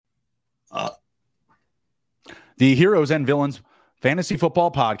The Heroes and Villains Fantasy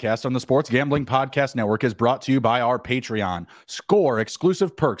Football Podcast on the Sports Gambling Podcast Network is brought to you by our Patreon. Score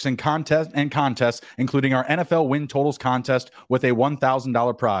exclusive perks and contests, including our NFL win totals contest with a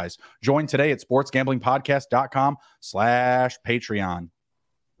 $1,000 prize. Join today at sportsgamblingpodcast.com/Patreon.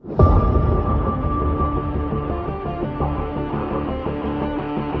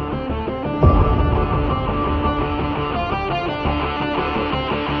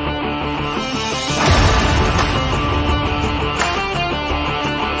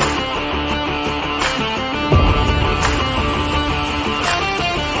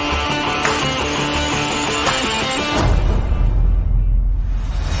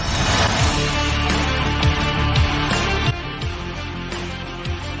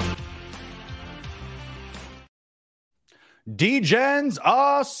 D-Gens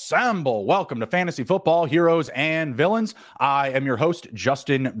assemble. Welcome to Fantasy Football Heroes and Villains. I am your host,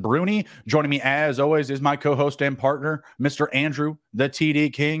 Justin Bruni. Joining me, as always, is my co-host and partner, Mr. Andrew, the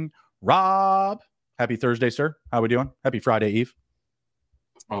TD King. Rob, happy Thursday, sir. How we doing? Happy Friday Eve.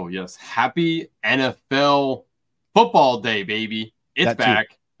 Oh, yes. Happy NFL Football Day, baby. It's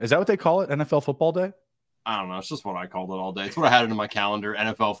back. Is that what they call it, NFL Football Day? I don't know. It's just what I called it all day. It's what I had it in my calendar,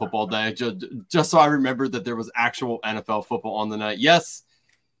 NFL Football Day, just so I remembered that there was actual NFL football on the night. Yes,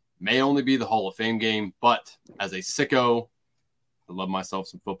 may only be the Hall of Fame game, but as a sicko, I love myself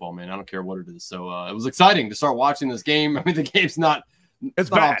some football, man. I don't care what it is. So it was exciting to start watching this game. I mean, the game's not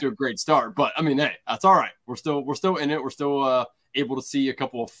off to a great start, but I mean, hey, that's all right. We're still in it. We're still able to see a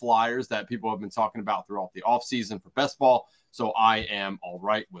couple of flyers that people have been talking about throughout the offseason for best ball. So I am all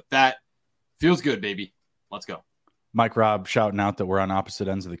right with that. Feels good, baby. Let's go. Mike Robb shouting out that we're on opposite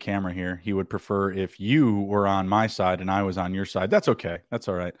ends of the camera here. He would prefer if you were on my side and I was on your side. That's okay. That's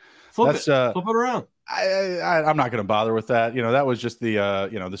all right. Flip it around. I'm not going to bother with that. You know, that was just the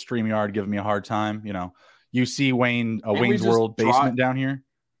the StreamYard giving me a hard time. You know, you see Wayne's World basement down here.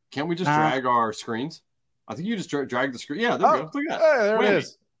 Can't we just drag our screens? I think you just drag the screen. Yeah, there we go. Look at that. There it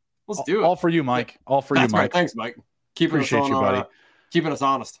is. Let's do it. All for you, Mike. All for That's you, Mike. Right. Thanks, Mike. Appreciate you, buddy. Keeping us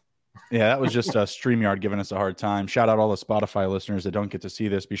honest. Yeah, that was just StreamYard giving us a hard time. Shout out all the Spotify listeners that don't get to see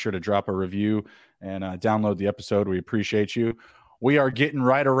this. Be sure to drop a review and download the episode. We appreciate you. We are getting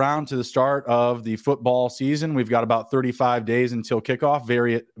right around to the start of the football season. We've got about 35 days until kickoff.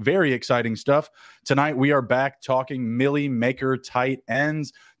 Very, very exciting stuff. Tonight, we are back talking Millie Maker tight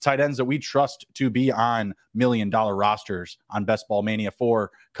ends that we trust to be on $1 million rosters on Best Ball Mania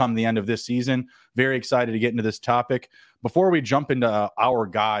 4 come the end of this season. Very excited to get into this topic. Before we jump into our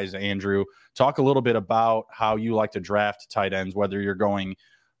guys, Andrew, talk a little bit about how you like to draft tight ends, whether you're going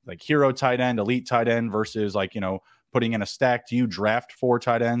like hero tight end, elite tight end versus putting in a stack. Do you draft 4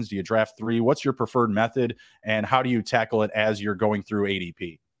 tight ends? Do you draft 3? What's your preferred method, and how do you tackle it as you're going through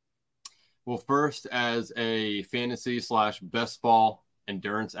ADP? Well, first, as a fantasy / best ball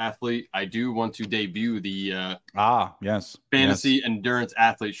endurance athlete, I do want to debut the fantasy endurance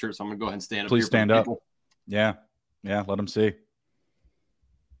athlete shirt. So I'm going to go ahead and stand up. Please stand up. Yeah, let them see.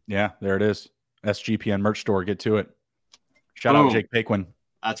 Yeah, there it is. SGPN merch store. Get to it. Shout out Jake Paquin.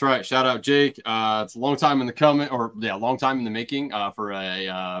 That's right. Shout out Jake. It's a long time in the long time in the making for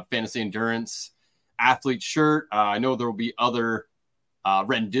a fantasy endurance athlete shirt. I know there will be other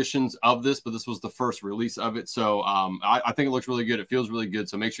renditions of this, but this was the first release of it. So I think it looks really good. It feels really good.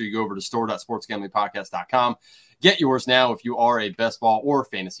 So make sure you go over to store.sportsgamblingpodcast.com. Get yours now if you are a best ball or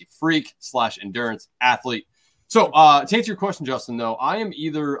fantasy freak / endurance athlete. So to answer your question, Justin, though, I am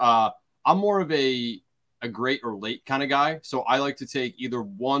either I'm more of a great or late kind of guy. So I like to take either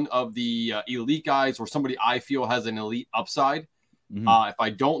one of the elite guys or somebody I feel has an elite upside. Mm-hmm. If I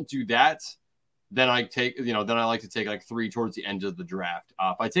don't do that, then I like to take like 3 towards the end of the draft.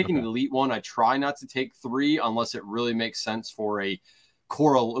 If I take an elite one, I try not to take 3 unless it really makes sense for a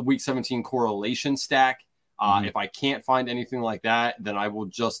week 17 correlation stack. If I can't find anything like that, then I will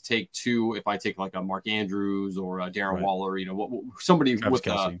just take 2. If I take like a Mark Andrews or a Darren Waller, somebody Travis with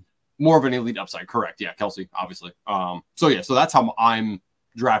Kelce. More of an elite upside. Correct. Yeah. Kelce, obviously. So that's how I'm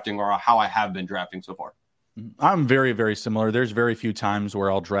drafting, or how I have been drafting so far. I'm very, very similar. There's very few times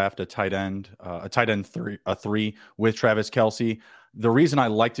where I'll draft a tight end 3 with Travis Kelce. The reason I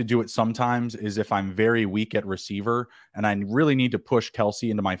like to do it sometimes is if I'm very weak at receiver and I really need to push Kelce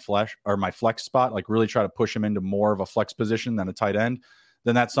into my flex spot, like really try to push him into more of a flex position than a tight end,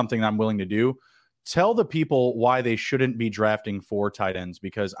 then that's something I'm willing to do. Tell the people why they shouldn't be drafting 4 tight ends,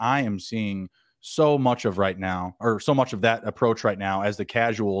 because I am seeing so much of that approach right now as the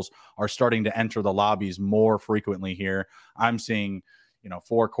casuals are starting to enter the lobbies more frequently here. I'm seeing,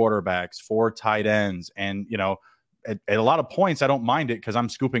 4 quarterbacks, 4 tight ends, and, at a lot of points, I don't mind it because I'm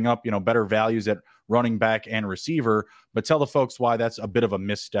scooping up, better values at running back and receiver. But tell the folks why that's a bit of a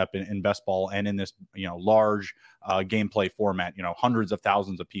misstep in best ball and in this, large gameplay format, hundreds of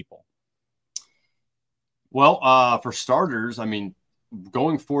thousands of people. Well, for starters, I mean,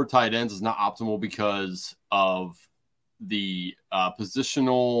 going 4 tight ends is not optimal because of the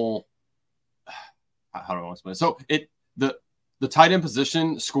positional. How do I explain? So the tight end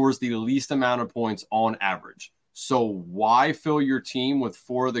position scores the least amount of points on average. So why fill your team with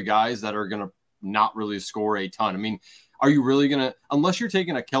 4 of the guys that are going to not really score a ton? I mean, are you really going to, unless you're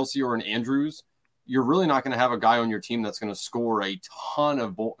taking a Kelsey or an Andrews, you're really not going to have a guy on your team that's going to score a ton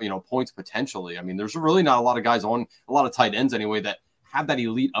of points potentially. I mean, there's really not a lot of guys on a lot of tight ends anyway that have that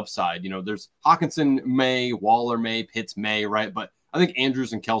elite upside. There's Hockenson may, Waller may, Pitts may, right? But I think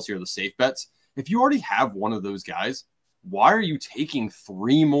Andrews and Kelsey are the safe bets. If you already have one of those guys, why are you taking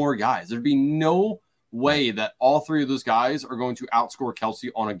 3 more guys? There'd be no way that all 3 of those guys are going to outscore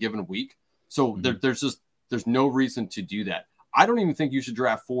Kelsey on a given week. So there's no reason to do that. I don't even think you should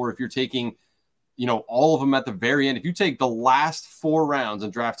draft 4 if you're taking, all of them at the very end. If you take the last 4 rounds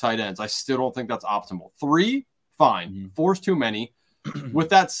and draft tight ends, I still don't think that's optimal. 3, fine. 4's too many. With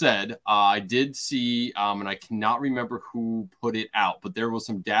that said, I did see, and I cannot remember who put it out, but there was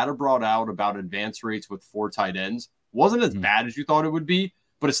some data brought out about advance rates with 4 tight ends. Wasn't as bad as you thought it would be,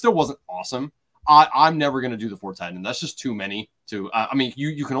 but it still wasn't awesome. I'm never going to do the 4 tight end. That's just too many to, I mean,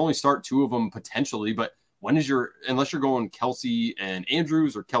 you can only start 2 of them potentially, but unless you're going Kelsey and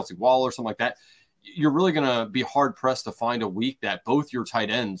Andrews or Kelsey Waller or something like that, you're really going to be hard pressed to find a week that both your tight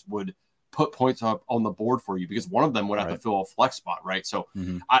ends would put points up on the board for you because one of them would have to fill a flex spot, right? So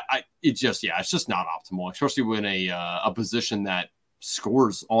it's just not optimal, especially when a position that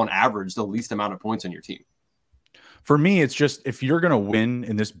scores on average the least amount of points on your team. For me, it's just if you're going to win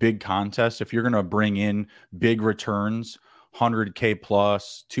in this big contest, if you're going to bring in big returns, 100K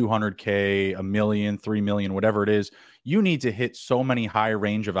plus, 200K, a million, 3 million, whatever it is, you need to hit so many high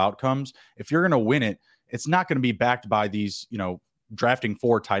range of outcomes. If you're going to win it, it's not going to be backed by these, drafting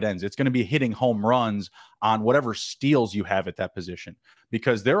 4 tight ends. It's going to be hitting home runs on whatever steals you have at that position,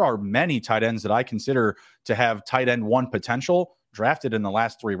 because there are many tight ends that I consider to have tight end 1 potential drafted in the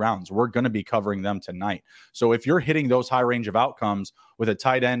last 3 rounds. We're going to be covering them tonight. So if you're hitting those high range of outcomes with a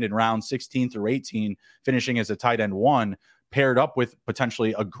tight end in round 16 through 18, finishing as a tight end 1, paired up with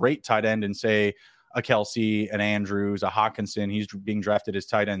potentially a great tight end and say a Kelsey, an Andrews, a Hockenson, he's being drafted as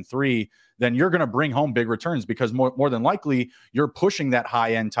tight end 3, then you're going to bring home big returns because more than likely you're pushing that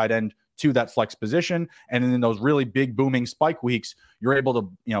high end tight end to that flex position. And in those really big booming spike weeks, you're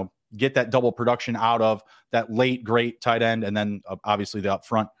able to, get that double production out of that late great tight end. And then obviously the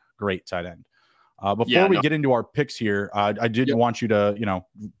upfront great tight end. Before we get into our picks here, I did want you to,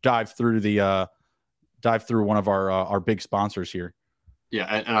 dive through one of our big sponsors here. Yeah,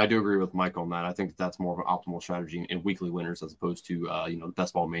 and I do agree with Mike on that. I think that's more of an optimal strategy in weekly winners as opposed to,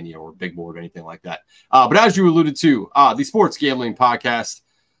 Best Ball Mania or Big Board or anything like that. But as you alluded to, the Sports Gambling Podcast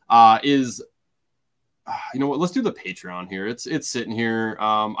is, let's do the Patreon here. It's sitting here.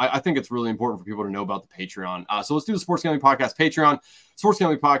 I think it's really important for people to know about the Patreon. So let's do the Sports Gambling Podcast Patreon. Sports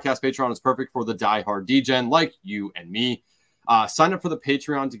Gambling Podcast Patreon is perfect for the diehard DGen like you and me. Sign up for the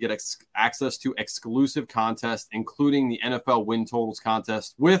Patreon to get access to exclusive contests, including the NFL win totals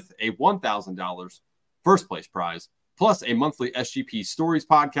contest with a $1,000 first place prize, plus a monthly SGP Stories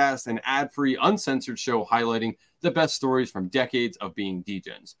podcast and ad-free uncensored show highlighting the best stories from decades of being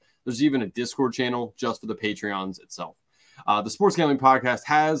DGens. There's even a Discord channel just for the Patreons itself. The Sports Gambling Podcast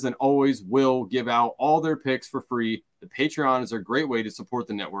has and always will give out all their picks for free. The Patreon is a great way to support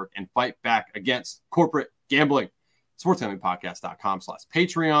the network and fight back against corporate gambling.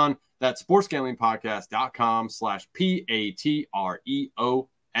 sportsgamblingpodcast.com/Patreon. That's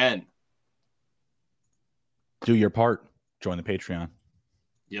sportsgamblingpodcast.com/PATREON. Do your part. Join the Patreon.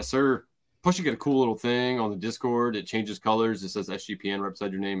 Yes, sir. Plus, you get a cool little thing on the Discord. It changes colors. It says SGPN right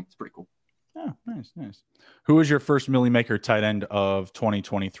beside your name. It's pretty cool. Oh, nice. Who is your first Millie Maker tight end of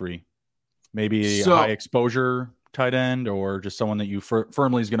 2023? Maybe a high exposure tight end or just someone that you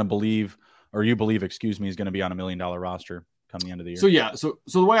firmly is going to believe, or you believe, is going to be on $1 million roster come the end of the year. So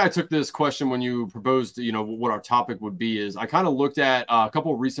the way I took this question when you proposed, what our topic would be is I kind of looked at a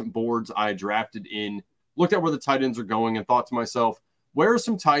couple of recent boards I drafted in, looked at where the tight ends are going and thought to myself, where are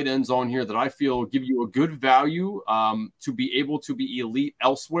some tight ends on here that I feel give you a good value to be able to be elite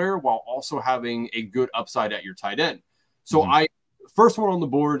elsewhere while also having a good upside at your tight end? So first one on the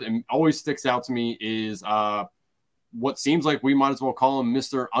board and always sticks out to me is what seems like we might as well call him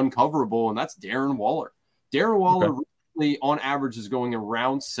Mr. Uncoverable, and that's Darren Waller. Darren Waller recently, on average, is going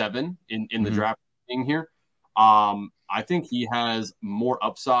around 7 in the draft thing here. I think he has more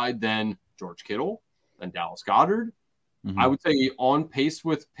upside than George Kittle, than Dallas Goedert. I would say on pace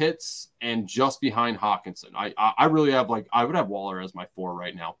with Pitts and just behind Hawkinson. I really have I would have Waller as my 4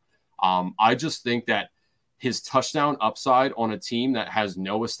 right now. I just think that his touchdown upside on a team that has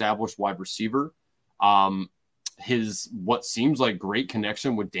no established wide receiver, his what seems like great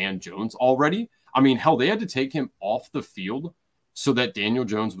connection with Dan Jones already. I mean, hell, they had to take him off the field so that Daniel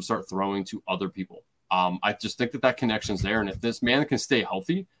Jones would start throwing to other people. I just think that connection's there. And if this man can stay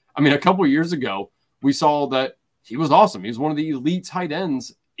healthy, I mean, a couple of years ago, we saw that he was awesome. He was one of the elite tight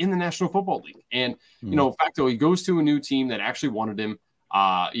ends in the National Football League. And, facto, he goes to a new team that actually wanted him,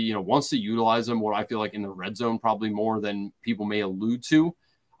 wants to utilize him, what I feel like in the red zone, probably more than people may allude to.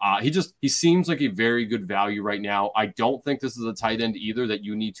 He seems like a very good value right now. I don't think this is a tight end either that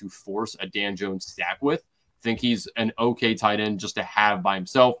you need to force a Dan Jones stack with. I think he's an okay tight end just to have by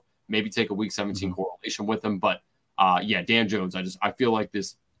himself, maybe take a week 17 correlation with him. But Dan Jones, I feel like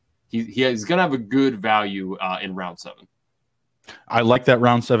this, he's going to have a good value in round 7. I like that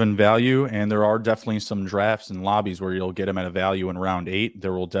round 7 value, and there are definitely some drafts and lobbies where you'll get him at a value in round 8.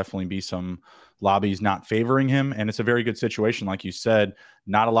 There will definitely be some lobbies not favoring him, and it's a very good situation. Like you said,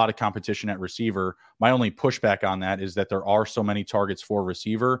 not a lot of competition at receiver. My only pushback on that is that there are so many targets for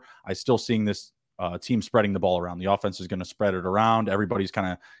receiver. I still seeing this team spreading the ball around. The offense is going to spread it around. Everybody's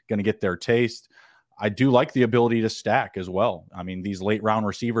kind of going to get their taste. I do like the ability to stack as well. I mean, these late round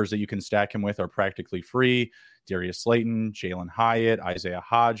receivers that you can stack him with are practically free. Darius Slayton, Jalen Hyatt, Isaiah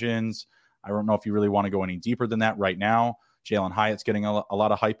Hodgins. I don't know if you really want to go any deeper than that right now. Jalen Hyatt's getting a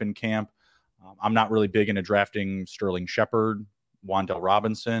lot of hype in camp. I'm not really big into drafting Sterling Shepard, Wan'Dale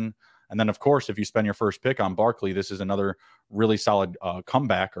Robinson. And then, of course, if you spend your first pick on Barkley, this is another really solid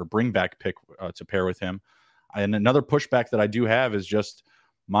comeback or bring back pick to pair with him. And another pushback that I do have is just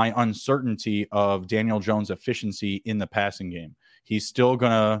my uncertainty of Daniel Jones' efficiency in the passing game. He's still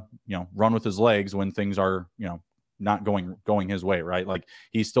going to, run with his legs when things are, not going his way, right? Like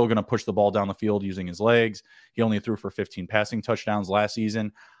he's still going to push the ball down the field using his legs. He only threw for 15 passing touchdowns last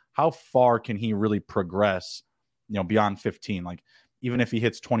season. How far can he really progress, beyond 15? Like even if he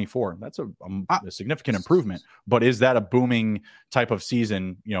hits 24, that's a significant improvement. But is that a booming type of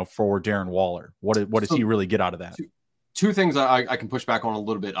season, for Darren Waller? What does he really get out of that? Two things I can push back on a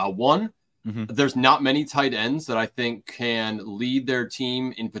little bit. One, there's not many tight ends that I think can lead their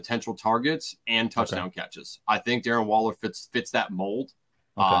team in potential targets and touchdown catches. I think Darren Waller fits that mold.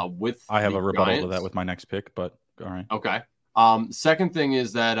 With I have a rebuttal to that with my next pick, but all right. Okay. Second thing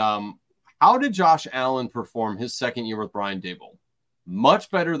is that how did Josh Allen perform his second year with Brian Daboll? Much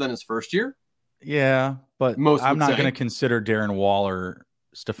better than his first year. Yeah, but I'm not going to consider Darren Waller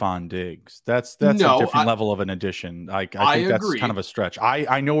Stephon Diggs. That's a different level of an addition. I think that's agree. Kind of a stretch.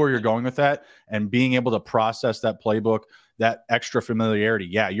 I know where you're going with that, and being able to process that playbook, that extra familiarity.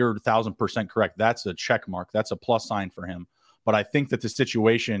 Yeah, you're 1,000% correct. That's a check mark. That's a plus sign for him. But I think that the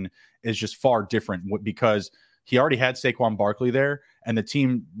situation is just far different because he already had Saquon Barkley there, and the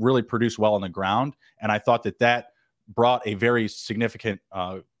team really produced well on the ground. And I thought that brought a very significant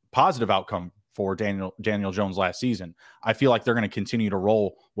positive outcome for Daniel Jones last season. I feel like they're going to continue to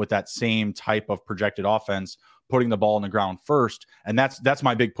roll with that same type of projected offense, putting the ball on the ground first. And that's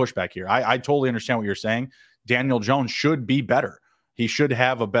my big pushback here. I totally understand what you're saying. Daniel Jones should be better. He should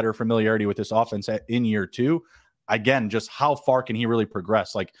have a better familiarity with this offense in year 2. Again, just how far can he really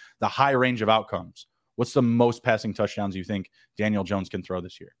progress? Like the high range of outcomes. What's the most passing touchdowns you think Daniel Jones can throw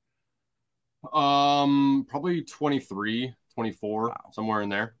this year? Probably 23, 24, somewhere in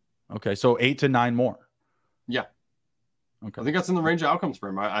there. Okay, so 8 to 9 more. Yeah. Okay. I think that's in the range of outcomes for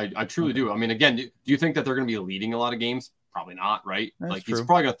him. I truly do. I mean, again, do you think that they're going to be leading a lot of games? Probably not, right? That's He's true.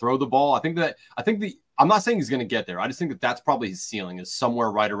 probably going to throw the ball. I'm not saying he's going to get there. I just think that that's probably his ceiling is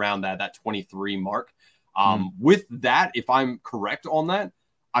somewhere right around that 23 mark. With that, if I'm correct on that,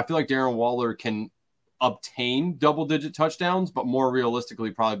 I feel like Darren Waller can obtain double-digit touchdowns, but more realistically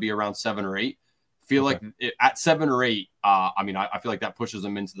probably be around 7 or 8. Feel like at 7 or 8, I feel like that pushes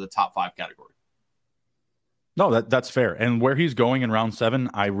him into the top 5 category. No, that's fair. And where he's going in round 7,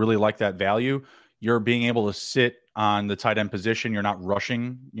 I really like that value. You're being able to sit on the tight end position. You're not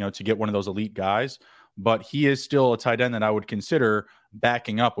rushing, to get one of those elite guys. But he is still a tight end that I would consider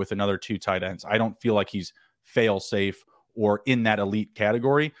backing up with another 2 tight ends. I don't feel like he's fail-safe or in that elite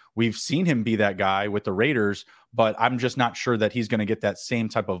category. We've seen him be that guy with the Raiders, but I'm just not sure that he's going to get that same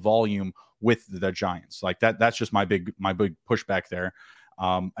type of volume with the Giants. Like that's just my big pushback there.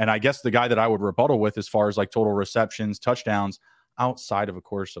 And I guess the guy that I would rebuttal with as far as like total receptions, touchdowns, outside of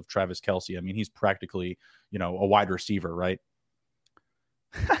course of Travis Kelce. I mean, he's practically, a wide receiver, right?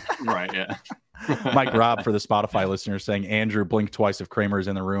 Right. Yeah. Mike Robb for the Spotify listeners saying Andrew blink twice if Kramer's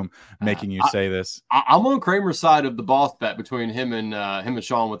in the room, making you say this. I'm on Kramer's side of the boss bet between him and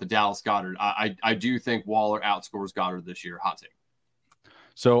Sean with the Dallas Goddard. I do think Waller outscores Goddard this year. Hot take.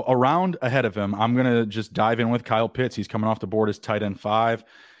 So a round ahead of him, I'm going to just dive in with Kyle Pitts. He's coming off the board as tight end 5.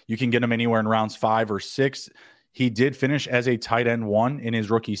 You can get him anywhere in rounds 5 or 6. He did finish as a tight end 1 in his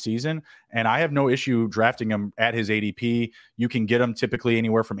rookie season, and I have no issue drafting him at his ADP. You can get him typically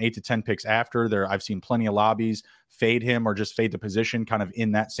anywhere from 8 to 10 picks after. I've seen plenty of lobbies fade him or just fade the position kind of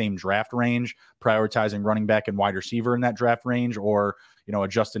in that same draft range, prioritizing running back and wide receiver in that draft range, or a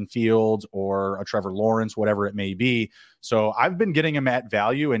Justin Fields or a Trevor Lawrence, whatever it may be. So I've been getting him at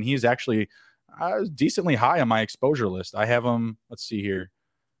value, and he's actually decently high on my exposure list. I have him, let's see here.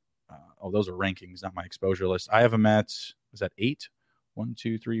 Those are rankings, not my exposure list. I have him at, is that 8? 1,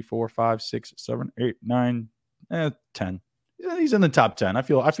 2, 3, 4, 5, 6, 7, 8, 9, 10. Yeah, he's in the top 10. I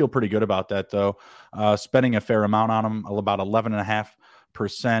feel pretty good about that, though. Spending a fair amount on him, about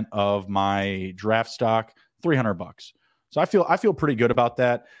 11.5% of my draft stock, $300. So I feel pretty good about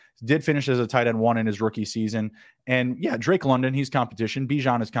that. Did finish as a tight end 1 in his rookie season. And yeah, Drake London, he's competition.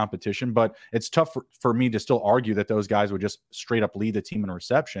 Bijan is competition, but it's tough for me to still argue that those guys would just straight up lead the team in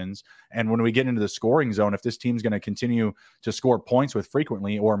receptions. And when we get into the scoring zone, if this team's going to continue to score points with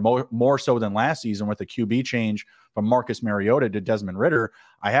frequently, or more so than last season with the QB change from Marcus Mariota to Desmond Ridder,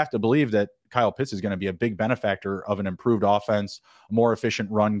 I have to believe that Kyle Pitts is going to be a big benefactor of an improved offense, a more efficient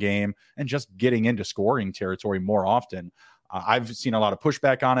run game, and just getting into scoring territory more often. I've seen a lot of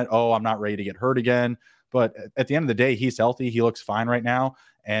pushback on it. Oh, I'm not ready to get hurt again. But at the end of the day, he's healthy. He looks fine right now.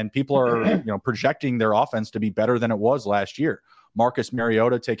 And people are projecting their offense to be better than it was last year. Marcus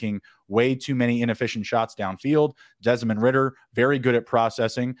Mariota taking way too many inefficient shots downfield. Desmond Ridder, very good at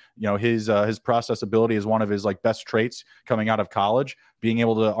processing. His process ability is one of his best traits coming out of college, being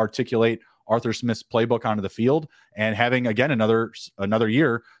able to articulate Arthur Smith's playbook onto the field, and having, again, another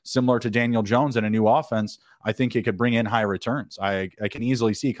year similar to Daniel Jones in a new offense. I think it could bring in high returns. I can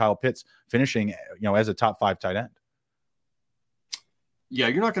easily see Kyle Pitts finishing, as a top 5 tight end. Yeah,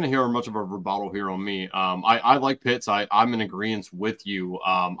 you're not going to hear much of a rebuttal here on me. I like Pitts. I'm in agreement with you.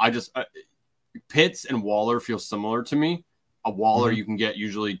 Pitts and Waller feel similar to me. A Waller you can get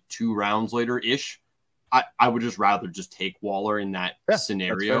usually 2 rounds later-ish. I would just rather just take Waller in that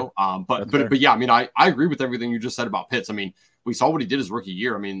scenario. But yeah, I mean, I agree with everything you just said about Pitts. I mean, we saw what he did his rookie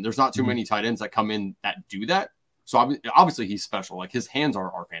year. I mean, there's not too many tight ends that come in that do that. So obviously he's special. His hands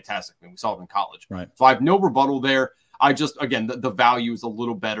are fantastic. I mean, we saw it in college. Right. So I have no rebuttal there. I just, again, the value is a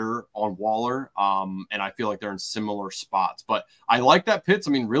little better on Waller. And I feel like they're in similar spots. But I like that Pitts.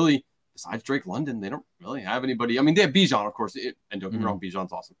 I mean, really, besides Drake London, they don't really have anybody. I mean, they have Bijan, of course. And don't get me wrong,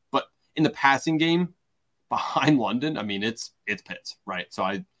 Bijan's awesome. But in the passing game, behind London, I mean, it's Pitts, right? So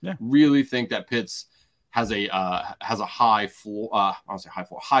I really think that Pitts has a high floor. I don't say high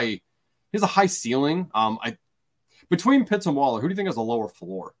floor. He has a high ceiling. Between Pitts and Waller, who do you think has a lower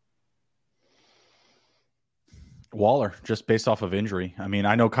floor? Waller, just based off of injury. I mean,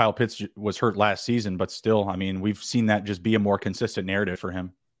 I know Kyle Pitts was hurt last season, but still, I mean, we've seen that just be a more consistent narrative for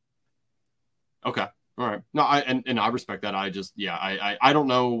him. Okay. All right. No, I respect that. I don't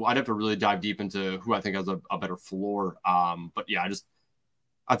know. I'd have to really dive deep into who I think has a better floor. But yeah,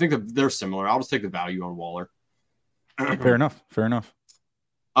 I think that they're similar. I'll just take the value on Waller. Fair enough.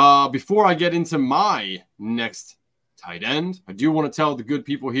 Before I get into my next tight end, I do want to tell the good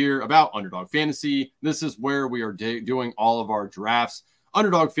people here about Underdog Fantasy. This is where we are doing all of our drafts.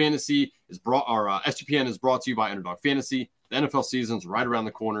 Underdog Fantasy SGPN is brought to you by Underdog Fantasy. The NFL season's right around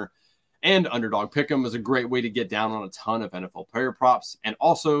the corner. And Underdog Pick'em is a great way to get down on a ton of NFL player props, and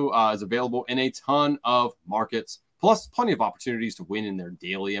also is available in a ton of markets, plus plenty of opportunities to win in their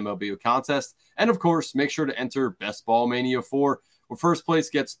daily MLB contest. And of course, make sure to enter Best Ball Mania 4, where first place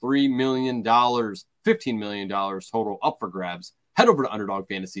gets $3 million, $15 million total up for grabs. Head over to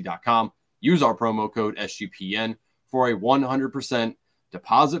UnderdogFantasy.com. Use our promo code SGPN for a 100%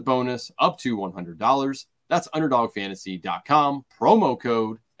 deposit bonus up to $100. That's UnderdogFantasy.com. Promo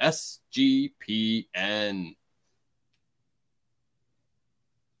code SGPN.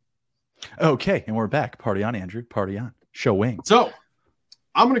 Okay, and we're back. Party on, Andrew. Party on. Show wing. So,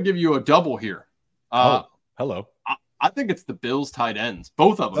 I'm going to give you a double here. Hello. I think it's the Bills tight ends,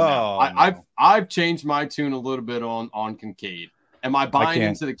 both of them. Now. I've changed my tune a little bit on Kincaid. Am I buying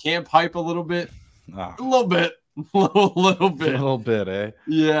into the camp hype a little bit? A little bit. A little bit, eh?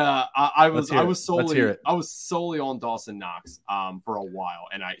 Yeah, I was solely on Dawson Knox for a while,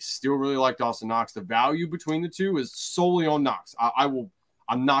 and I still really like Dawson Knox. The value between the two is solely on Knox.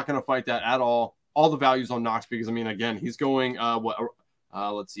 I'm not going to fight that at all. All the values on Knox because, I mean, again, he's going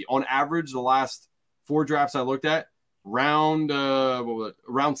Let's see. On average, the last 4 drafts I looked at, round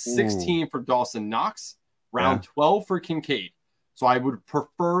 16 for Dawson Knox, round 12 for Kincaid. So I would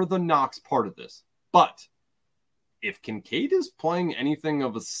prefer the Knox part of this. But if Kincaid is playing anything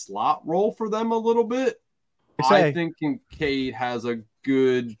of a slot role for them a little bit, I think Kincaid has a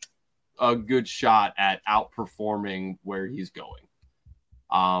good shot at outperforming where he's going.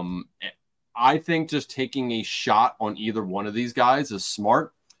 I think just taking a shot on either one of these guys is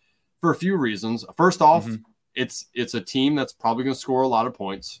smart for a few reasons. First off, it's a team that's probably going to score a lot of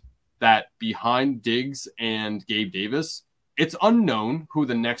points. That behind Diggs and Gabe Davis, it's unknown who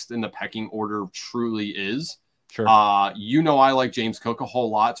the next in the pecking order truly is. Sure. I like James Cook a whole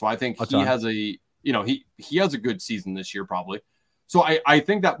lot, so I think he has a good season this year probably. So I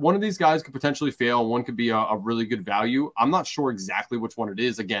think that one of these guys could potentially fail. One could be a really good value. I'm not sure exactly which one it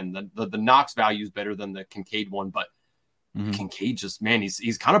is. Again, the Knox value is better than the Kincaid one, but Kincaid just, man,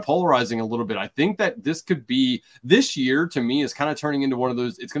 he's kind of polarizing a little bit. I think that this year to me is kind of turning into one of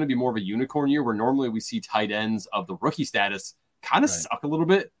those, it's going to be more of a unicorn year where normally we see tight ends of the rookie status kind of suck a little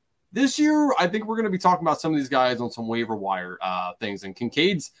bit. This year, I think we're going to be talking about some of these guys on some waiver wire things, and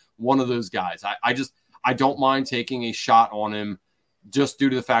Kincaid's one of those guys. I don't mind taking a shot on him just due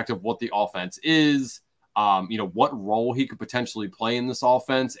to the fact of what the offense is, what role he could potentially play in this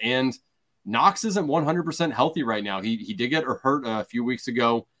offense. And Knox isn't 100% healthy right now. He did get hurt a few weeks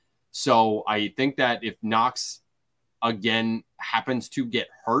ago. So I think that if Knox, again, happens to get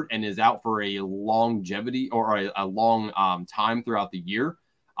hurt and is out for a longevity or a long time throughout the year,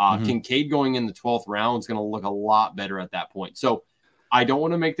 Kincaid going in the 12th round is going to look a lot better at that point. So I don't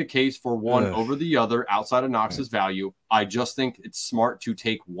want to make the case for one over the other outside of Knox's value. I just think it's smart to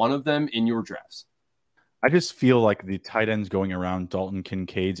take one of them in your drafts. I just feel like the tight ends going around Dalton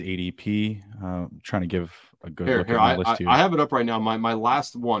Kincaid's ADP, trying to give a good look at my list here. I have it up right now. My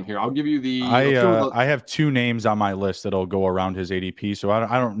last one here. I'll give you the. I have 2 names on my list that'll go around his ADP, so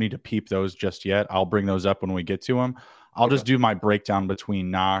I don't need to peep those just yet. I'll bring those up when we get to them. I'll just do my breakdown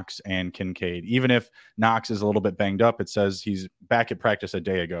between Knox and Kincaid. Even if Knox is a little bit banged up, it says he's back at practice a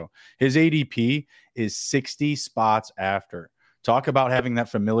day ago. His ADP is 60 spots after. Talk about having that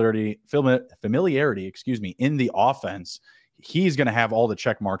familiarity, in the offense. He's going to have all the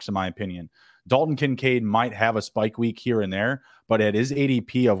check marks, in my opinion. Dalton Kincaid might have a spike week here and there, but at his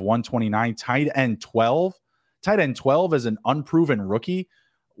ADP of 129, tight end 12 is an unproven rookie.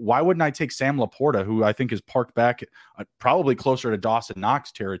 Why wouldn't I take Sam Laporta, who I think is parked back probably closer to Dawson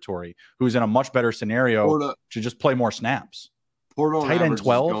Knox territory, who's in a much better scenario to just play more snaps? Tight end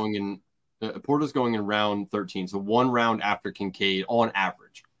 12? Porta's going in round 13, so 1 round after Kincaid on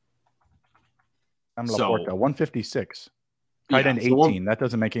average. Sam Laporta, 156. Tight end 18. That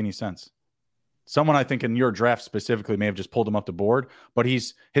doesn't make any sense. Someone I think in your draft specifically may have just pulled him up the board, but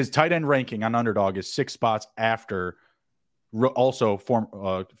his tight end ranking on Underdog is 6 spots after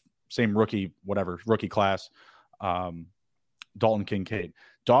same rookie class, Dalton Kincaid.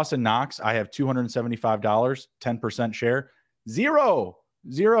 Dawson Knox, I have $275, 10% share.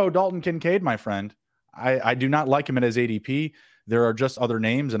 Zero Dalton Kincaid, my friend. I do not like him at his ADP. There are just other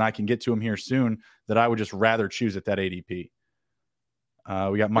names, and I can get to him here soon, that I would just rather choose at that ADP.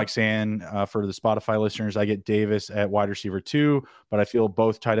 We got Mike Sand for the Spotify listeners. I get Davis at wide receiver 2, but I feel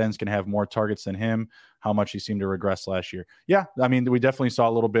both tight ends can have more targets than him. How much he seemed to regress last year. Yeah, I mean, we definitely saw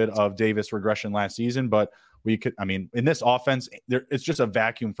a little bit of Davis regression last season, but in this offense, it's just a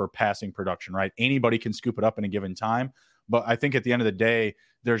vacuum for passing production, right? Anybody can scoop it up in a given time. But I think at the end of the day,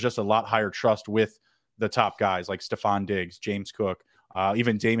 there's just a lot higher trust with the top guys like Stephon Diggs, James Cook,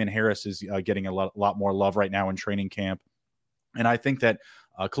 even Damian Harris is getting a lot more love right now in training camp. And I think that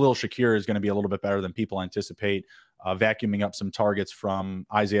Khalil Shakir is going to be a little bit better than people anticipate, vacuuming up some targets from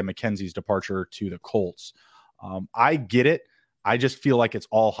Isaiah McKenzie's departure to the Colts. I get it. I just feel like it's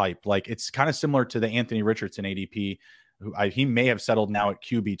all hype. Like, it's kind of similar to the Anthony Richardson ADP. He may have settled now at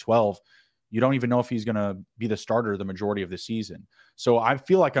QB 12. You don't even know if he's going to be the starter the majority of the season. So I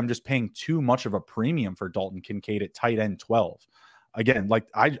feel like I'm just paying too much of a premium for Dalton Kincaid at tight end 12. Again, like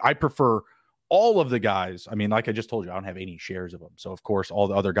I prefer all of the guys. I mean, like I just told you, I don't have any shares of them. So, of course, all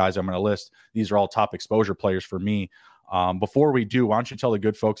the other guys I'm going to list, these are all top exposure players for me. Before we do, why don't you tell the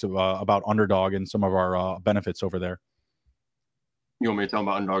good folks about Underdog and some of our benefits over there? You want me to tell them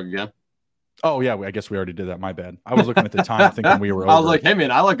about Underdog again? Oh, yeah, I guess we already did that. My bad. I was looking at the time thinking we were over. I was like, hey, man,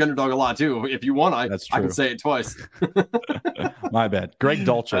 I like Underdog a lot, too. If you want, I can say it twice. My bad. Greg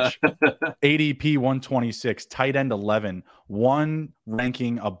Dulcich, ADP 126, tight end 11, one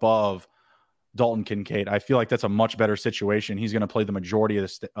ranking above Dalton Kincaid. I feel like that's a much better situation. He's going to play the majority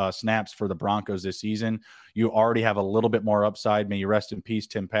of the snaps for the Broncos this season. You already have a little bit more upside. May you rest in peace,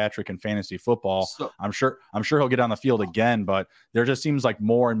 Tim Patrick, in fantasy football. So, I'm sure he'll get on the field again, but there just seems like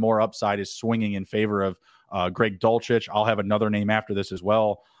more and more upside is swinging in favor of Greg Dulcich. I'll have another name after this as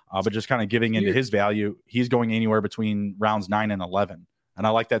well, but just kind of giving into his value. He's going anywhere between rounds 9 and 11, and I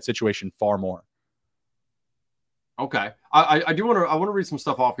like that situation far more. Okay, I do want to read some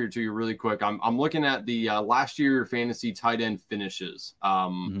stuff off here to you really quick. I'm looking at the last year fantasy tight end finishes.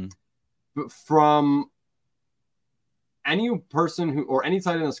 But from any person who or any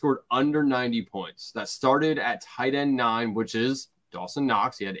tight end that scored under 90 points that started at tight end 9, which is Dawson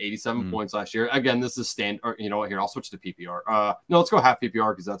Knox. He had 87 points last year. Again, this is standard. You know what? Here, I'll switch to PPR. No, let's go half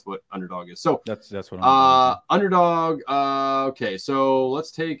PPR because that's what Underdog is. So that's what I'm Underdog. Okay, so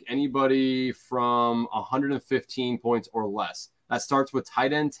let's take anybody from 115 points or less. That starts with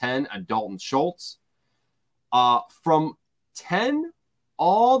tight end 10 at Dalton Schultz. From 10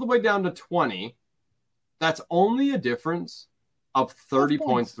 all the way down to 20, that's only a difference of 30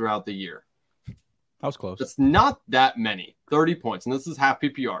 points throughout the year. That was close. It's not that many, 30 points, and this is half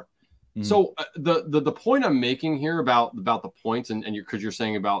PPR. So the point I'm making here about the points, and because you're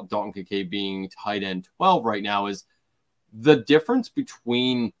saying about Dalton Kincaid being tight end 12 right now, is the difference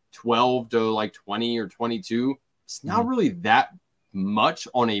between 12 to like 20 or 22. It's not really that much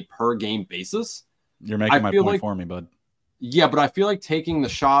on a per game basis. You're making my point for me, bud. Yeah, but I feel like taking the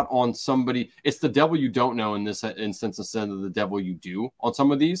shot on somebody, it's the devil you don't know in this instance instead of the devil you do on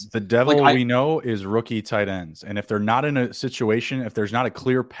some of these. The devil we know is rookie tight ends. And if they're not in a situation, if there's not a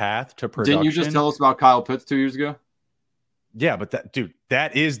clear path to production. Didn't you just tell us about Kyle Pitts 2 years ago? Yeah, but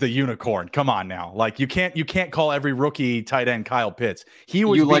that is the unicorn. Come on now. Like you can't call every rookie tight end Kyle Pitts. He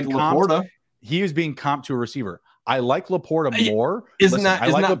was Laporta. He was being comped to a receiver. I like Laporta more. I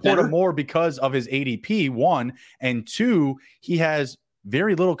like Laporta better? more because of his ADP, 1, and 2, he has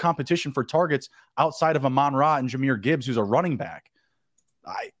very little competition for targets outside of Amon-Ra and Jahmyr Gibbs, who's a running back.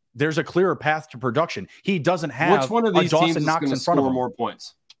 There's a clearer path to production. He doesn't have which one of these teams is going to score more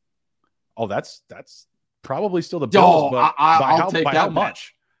points? Oh, that's probably still the Bills, but I'll take by that how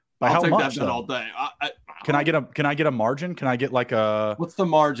much? By I'll how take much? that bet all day. Can I get a margin? Can I get like a? What's the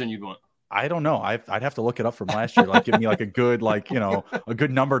margin you'd want? I don't know. I'd have to look it up from last year. Like, give me like a good, a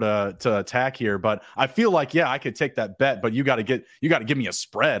good number to attack here. But I feel like, I could take that bet. But you got to give me a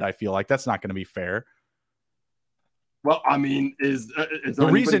spread. I feel like that's not going to be fair. Well, I mean, is the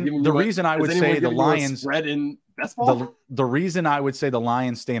reason I would say the Lions spread in best ball? The reason I would say the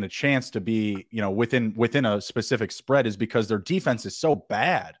Lions stand a chance to be, within a specific spread is because their defense is so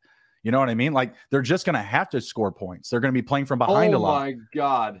bad. You know what I mean? Like they're just going to have to score points. They're going to be playing from behind a lot. Oh my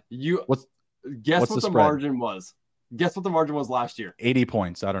God! Guess what the margin was? Guess what the margin was last year? 80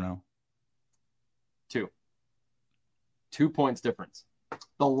 points. I don't know. 2 points difference.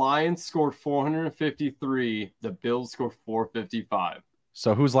 The Lions scored 453. The Bills scored 455.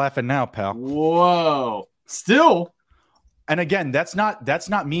 So who's laughing now, pal? Whoa! Still. And again, that's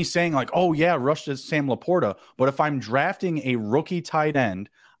not me saying like, oh yeah, rush to Sam Laporta. But if I'm drafting a rookie tight end,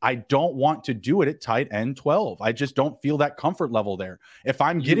 I don't want to do it at tight end 12. I just don't feel that comfort level there. If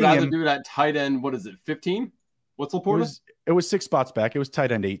I'm getting him, do it at tight end, what is it, 15? What's Laporta? It was 6 spots back. It was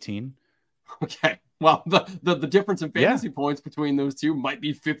tight end 18. Okay. Well, the difference in fantasy points between those two might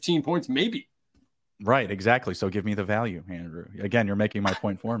be 15 points, maybe. Right, exactly. So give me the value, Andrew. Again, you're making my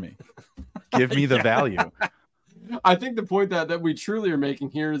point for me. Give me the value. I think the point that we truly are making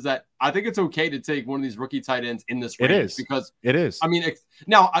here is that I think it's okay to take one of these rookie tight ends in this range. It is. Because it is. I mean,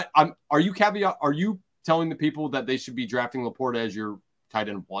 now are you telling the people that they should be drafting Laporta as your tight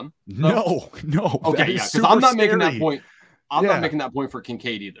end 1? No. Okay, yeah, because I'm not making that point. I'm not making that point for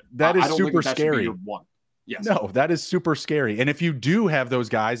Kincaid either. That is I don't super think that scary. Should be your 1. Yes. No, that is super scary. And if you do have those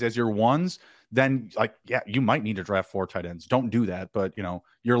guys as your ones, then you might need to draft 4 tight ends. Don't do that. But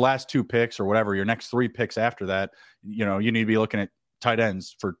your last 2 picks or whatever, your next 3 picks after that, you need to be looking at tight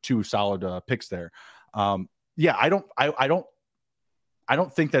ends for 2 solid picks there. I don't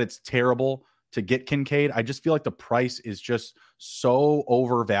think that it's terrible to get Kincaid. I just feel like the price is just so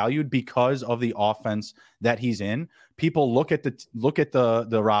overvalued because of the offense that he's in. People look at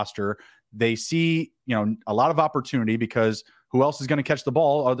the roster. They see, a lot of opportunity because who else is going to catch the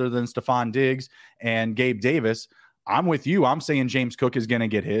ball other than Stephon Diggs and Gabe Davis? I'm with you. I'm saying James Cook is going to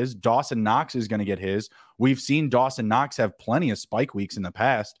get his. Dawson Knox is going to get his. We've seen Dawson Knox have plenty of spike weeks in the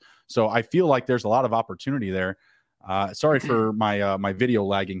past. So I feel like there's a lot of opportunity there. Sorry for my video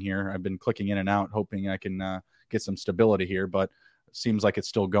lagging here. I've been clicking in and out, hoping I can get some stability here, but it seems like it's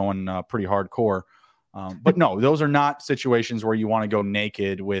still going pretty hardcore. But no, those are not situations where you want to go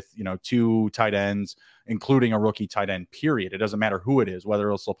naked with, 2 tight ends, including a rookie tight end, period. It doesn't matter who it is,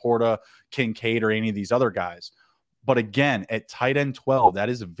 whether it's Laporta, Kincaid, or any of these other guys. But again, at tight end 12, that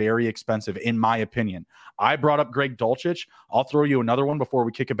is very expensive, in my opinion. I brought up Greg Dulcich. I'll throw you another one before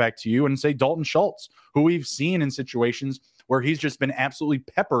we kick it back to you and say Dalton Schultz, who we've seen in situations where he's just been absolutely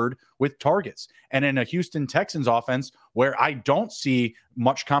peppered with targets. And in a Houston Texans offense where I don't see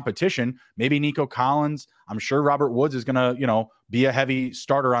much competition, maybe Nico Collins, I'm sure Robert Woods is going to, be a heavy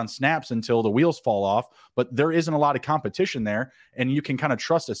starter on snaps until the wheels fall off, but there isn't a lot of competition there. And you can kind of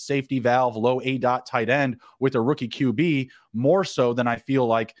trust a safety valve, low A-dot tight end with a rookie QB more so than I feel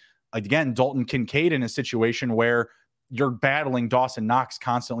like, again, Dalton Kincaid in a situation where you're battling Dawson Knox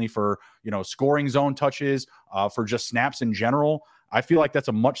constantly for, scoring zone touches, for just snaps in general. I feel like that's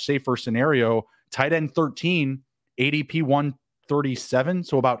a much safer scenario. Tight end 13, ADP 137,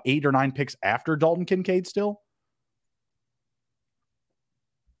 so about 8 or 9 picks after Dalton Kincaid still.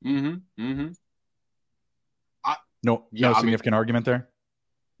 No significant argument there.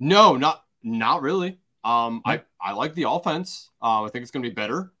 No, not really. I like the offense. I think it's going to be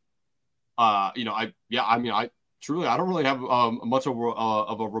better. I truly, I don't really have much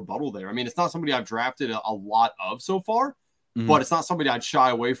of a rebuttal there. I mean, it's not somebody I've drafted a lot of so far, but it's not somebody I'd shy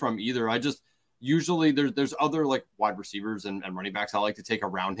away from either. I just usually there's other like wide receivers and running backs I like to take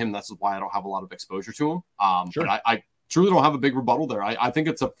around him. That's why I don't have a lot of exposure to him. Sure. But I truly don't have a big rebuttal there. I think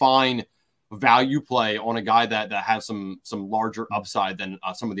it's a fine value play on a guy that has some larger upside than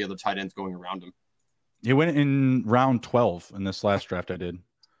some of the other tight ends going around him. He went in round 12 in this last draft I did.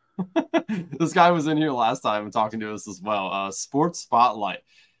 This guy was in here last time and talking to us as well. Sports Spotlight.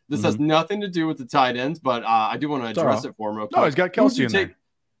 This has nothing to do with the tight ends, but I do want to address it for him real quick. No, he's got Kelsey in there.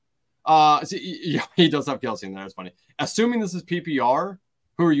 He does have Kelsey in there. That's funny. Assuming this is PPR,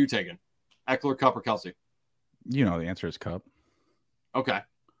 who are you taking? Eckler, Kupp, or Kelsey? The answer is Kupp. Okay.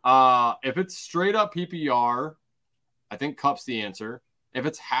 If it's straight up PPR, I think Kupp's the answer. If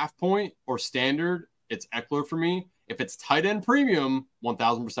it's half point or standard, it's Eckler for me. If it's tight end premium,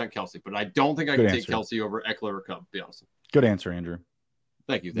 1,000% Kelsey. But I don't think I can take Kelsey over Eckler or Kupp, to be honest. Good answer, Andrew.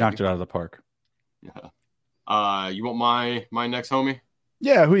 Thank you. Knocked it out of the park. Yeah. You want my next homie?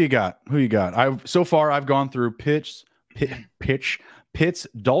 Yeah. Who you got? So far, I've gone through Pitts, Dulcich,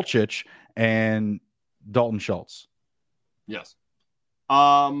 and Dalton Schultz. Yes.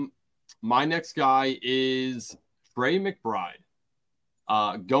 My next guy is Trey McBride.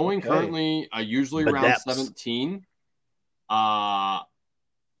 Currently, usually around 17. Couple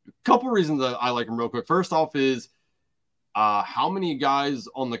reasons that I like him real quick. First off is how many guys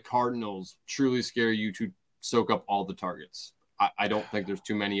on the Cardinals truly scare you to soak up all the targets? I don't think there's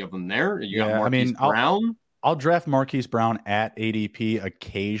too many of them there. You got Marquise Brown. I'll draft Marquise Brown at ADP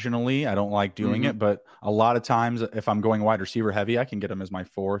occasionally. I don't like doing it, but a lot of times if I'm going wide receiver heavy, I can get him as my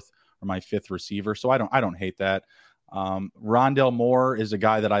 4th or my 5th receiver. So I don't hate that. Rondell Moore is a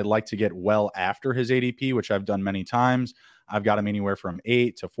guy that I like to get well after his ADP, which I've done many times. I've got him anywhere from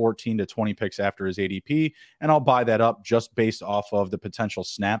 8 to 14 to 20 picks after his ADP, and I'll buy that up just based off of the potential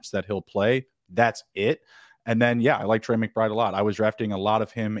snaps that he'll play. That's it. And then, I like Trey McBride a lot. I was drafting a lot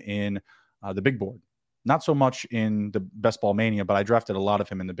of him in the big board. Not so much in the Best Ball Mania, but I drafted a lot of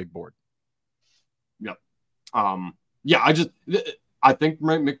him in the big board. Yep. I think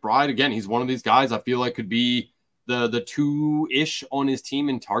McBride, again, he's one of these guys I feel like could be the 2-ish on his team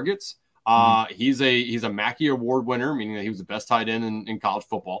in targets. He's a Mackey Award winner, meaning that he was the best tight end in college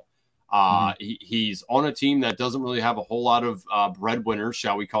football. He's on a team that doesn't really have a whole lot of breadwinners,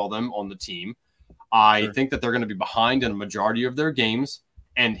 shall we call them, on the team. I think that they're going to be behind in a majority of their games.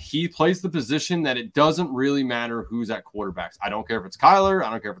 And he plays the position that it doesn't really matter who's at quarterbacks. I don't care if it's Kyler. I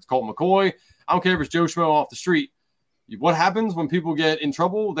don't care if it's Colt McCoy. I don't care if it's Joe Schmo off the street. What happens when people get in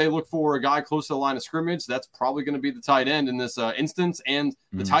trouble? They look for a guy close to the line of scrimmage. That's probably going to be the tight end in this instance. And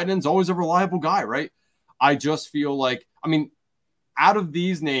the tight end's always a reliable guy, right? I just feel like, out of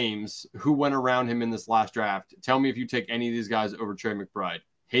these names who went around him in this last draft, tell me if you take any of these guys over Trey McBride.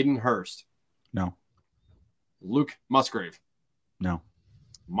 Hayden Hurst. No. Luke Musgrave. No.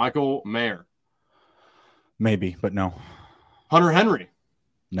 Michael Mayer. Maybe, but no. Hunter Henry.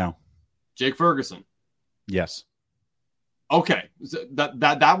 No. Jake Ferguson. Yes. Okay.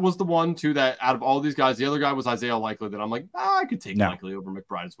 That was the one, too, that out of all these guys, the other guy was Isaiah Likely that I'm like, I could take Likely over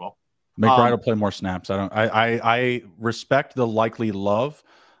McBride as well. McBride will play more snaps. I respect the Likely love.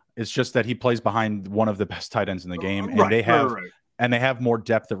 It's just that he plays behind one of the best tight ends in the game, and they have more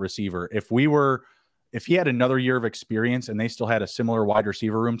depth at receiver. If he had another year of experience and they still had a similar wide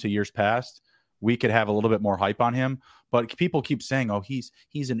receiver room to years past, we could have a little bit more hype on him. But people keep saying, oh, he's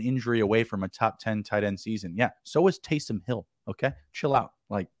an injury away from a top 10 tight end season. Yeah, so is Taysom Hill. Okay, chill out.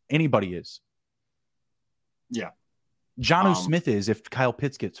 Like anybody is. Yeah. Jonnu Smith is if Kyle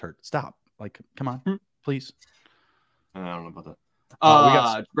Pitts gets hurt. Stop. Like, come on, please. I don't know about that.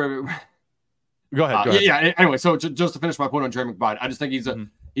 Go ahead. Go ahead. Yeah. Anyway, so just to finish my point on Trey McBride, I just think he's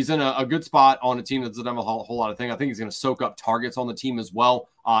in a good spot on a team that doesn't have a whole lot of things. I think he's going to soak up targets on the team as well.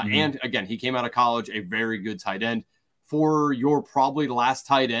 And again, he came out of college a very good tight end. For your probably last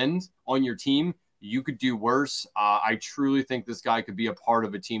tight end on your team, you could do worse. I truly think this guy could be a part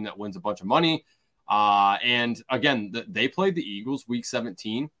of a team that wins a bunch of money. And again, they played the Eagles week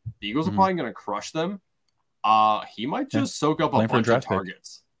 17. The Eagles are probably going to crush them. He might just soak up a bunch of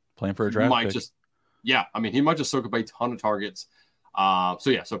targets. Playing for a draft pick. He might just soak up a ton of targets.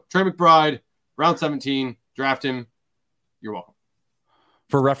 So Trey McBride, round 17, draft him. You're welcome.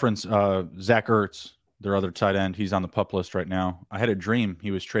 For reference, Zach Ertz, their other tight end, he's on the PUP list right now. I had a dream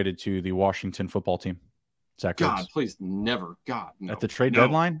he was traded to the Washington football team. Zach Ertz. Please never. No. At the trade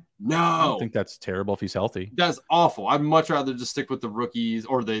deadline? No. I don't think that's terrible if he's healthy. That's awful. I'd much rather just stick with the rookies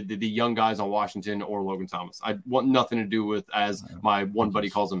or the young guys on Washington or Logan Thomas. I want nothing to do with, as my one buddy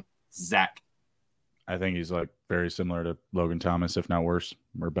calls him, Zach. I think he's like very similar to Logan Thomas, if not worse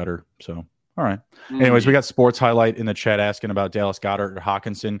or better. So, all right. Anyways, we got Sports Highlight in the chat asking about Dallas Goedert or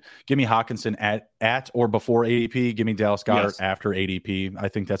Hawkinson. Give me Hawkinson at or before ADP. Give me Dallas Goedert after ADP. I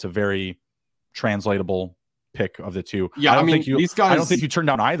think that's a very translatable pick of the two. Yeah, I don't think you turn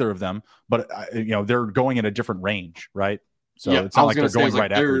down either of them, but they're going in a different range, right? So it's not like they're going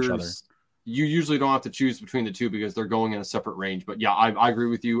right after each other. You usually don't have to choose between the two because they're going in a separate range. But yeah, I agree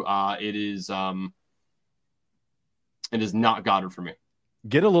with you. It is not Goddard for me.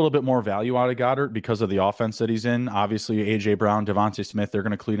 Get a little bit more value out of Goddard because of the offense that he's in. Obviously, A.J. Brown, Devontae Smith, they're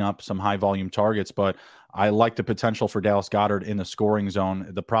going to clean up some high-volume targets, but I like the potential for Dallas Goedert in the scoring zone.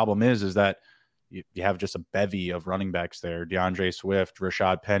 The problem is that you have just a bevy of running backs there. DeAndre Swift,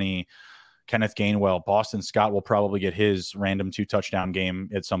 Rashad Penny, Kenneth Gainwell. Boston Scott will probably get his random 2-touchdown game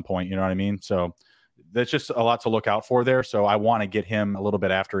at some point. You know what I mean? So that's just a lot to look out for there. So I want to get him a little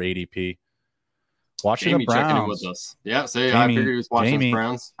bit after ADP. Watching the Browns. Checking in with us. Yeah, I figured he was watching the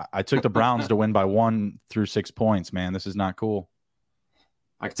Browns. I took the Browns to win by 1 through 6 points, man. This is not cool.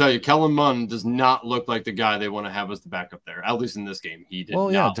 I can tell you, Kellen Mond does not look like the guy they want to have as the backup there. At least in this game, he did.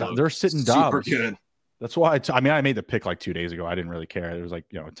 Well, yeah, they're sitting super good. That's why I made the pick like 2 days ago. I didn't really care. It was like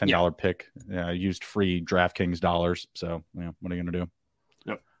a $10 pick. I used free DraftKings dollars. So what are you gonna do?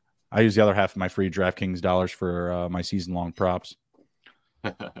 Yep. I use the other half of my free DraftKings dollars for my season long props.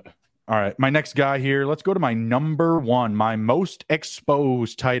 All right, my next guy here. Let's go to my number 1, my most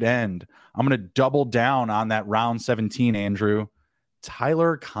exposed tight end. I'm going to double down on that round 17, Andrew.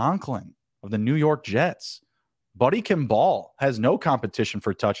 Tyler Conklin of the New York Jets. Buddy can ball, has no competition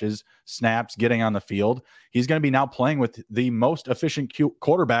for touches, snaps, getting on the field. He's going to be now playing with the most efficient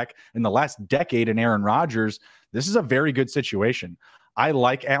quarterback in the last decade in Aaron Rodgers. This is a very good situation. I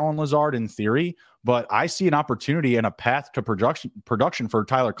like Allen Lazard in theory, but I see an opportunity and a path to production for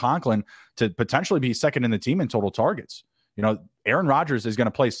Tyler Conklin to potentially be second in the team in total targets. Aaron Rodgers is going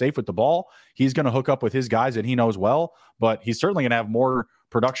to play safe with the ball. He's going to hook up with his guys that he knows well, but he's certainly going to have more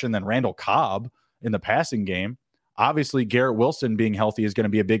production than Randall Cobb in the passing game. Obviously, Garrett Wilson being healthy is going to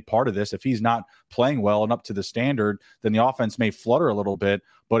be a big part of this. If he's not playing well and up to the standard, then the offense may flutter a little bit.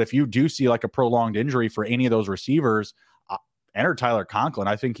 But if you do see like a prolonged injury for any of those receivers, enter Tyler Conklin.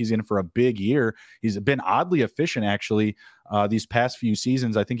 I think he's in for a big year. He's been oddly efficient, actually, these past few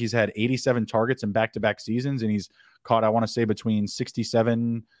seasons. I think he's had 87 targets in back-to-back seasons, and he's caught, I want to say, between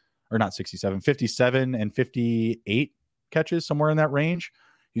 57 and 58 catches, somewhere in that range.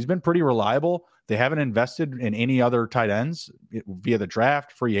 He's been pretty reliable. They haven't invested in any other tight ends via the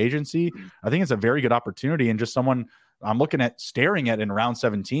draft, free agency. I think it's a very good opportunity, and just someone I'm staring at in round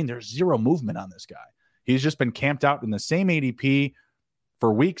 17. There's zero movement on this guy. He's just been camped out in the same ADP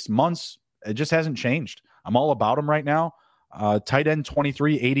for weeks, months. It just hasn't changed. I'm all about him right now. Tight end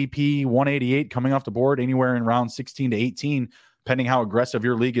 23, ADP 188 coming off the board anywhere in round 16 to 18, depending how aggressive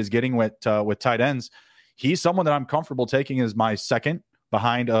your league is getting with tight ends. He's someone that I'm comfortable taking as my second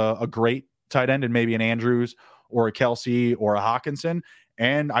behind a great tight end and maybe an Andrews or a Kelsey or a Hawkinson.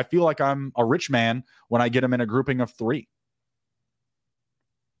 And I feel like I'm a rich man when I get him in a grouping of 3.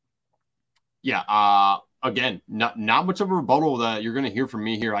 Yeah. Again, not much of a rebuttal that you're going to hear from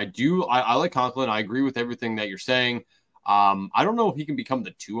me here. I like Conklin. I agree with everything that you're saying. I don't know if he can become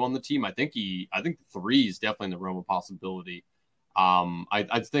the 2 on the team. I think the 3 is definitely in the realm of possibility.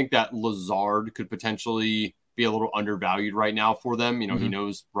 I think that Lazard could potentially be a little undervalued right now for them. You know, Mm-hmm. he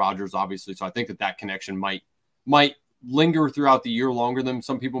knows Rodgers, obviously. So I think that connection might linger throughout the year longer than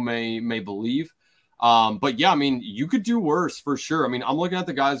some people may believe. But yeah, I mean, you could do worse for sure. I mean, I'm looking at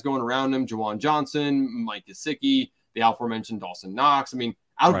the guys going around him: Juwan Johnson, Mike Gesicki, the aforementioned Dawson Knox. I mean,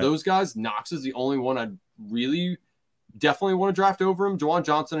 out of those guys, Knox is the only one I'd really definitely want to draft over him. Juwan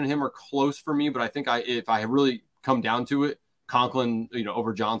Johnson and him are close for me, but I think if I really come down to it, Conklin,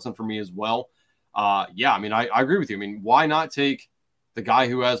 over Johnson for me as well. Yeah, I mean, I agree with you. I mean, why not take the guy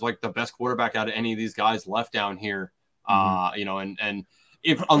who has like the best quarterback out of any of these guys left down here? And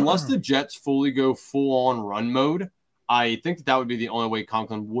if unless the Jets fully go full on run mode, I think that would be the only way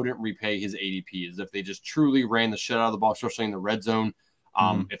Conklin wouldn't repay his ADP, is if they just truly ran the shit out of the ball, especially in the red zone.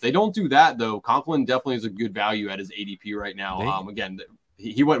 If they don't do that, though, Conklin definitely is a good value at his ADP right now. Again,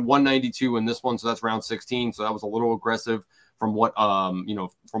 he went 192 in this one, so that's round 16. So that was a little aggressive from what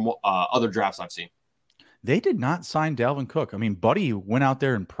other drafts I've seen. They did not sign Dalvin Cook. I mean, Buddy went out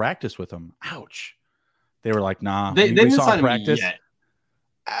there and practiced with him. Ouch. They were like, nah. They didn't sign him yet.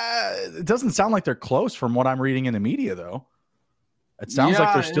 It doesn't sound like they're close from what I'm reading in the media, though. It sounds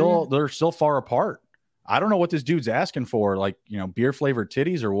like they're still far apart. I don't know what this dude's asking for, like, beer flavored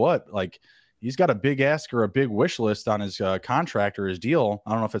titties or what. Like, he's got a big ask or a big wish list on his contract or his deal.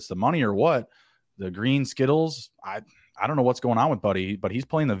 I don't know if it's the money or what. The green Skittles. I don't know what's going on with Buddy, but he's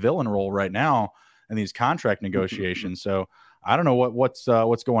playing the villain role right now in these contract negotiations. So I don't know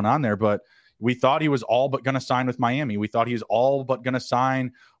what's going on there, but we thought he was all but going to sign with Miami. We thought he was all but going to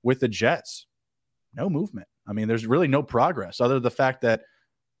sign with the Jets. No movement. I mean, there's really no progress other than the fact that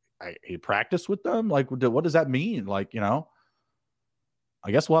he practiced with them. Like, what does that mean? Like, I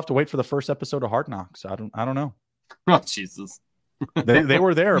guess we'll have to wait for the first episode of Hard Knocks. I don't know. Oh, Jesus. they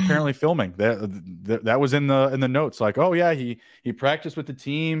were there apparently filming. That was in the notes. Like, oh yeah, he practiced with the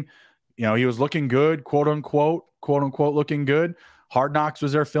team. He was looking good, quote unquote looking good. Hard Knocks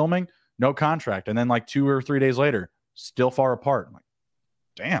was there filming. No contract. And then like 2 or 3 days later, still far apart. I'm like,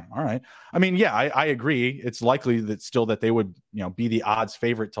 damn. All right. I mean, yeah, I agree. It's likely that they would, be the odds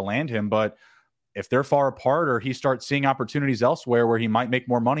favorite to land him. But if they're far apart or he starts seeing opportunities elsewhere where he might make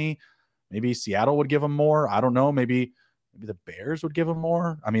more money, maybe Seattle would give him more. I don't know. Maybe the Bears would give him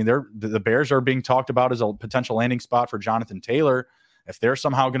more. I mean, the Bears are being talked about as a potential landing spot for Jonathan Taylor. If they're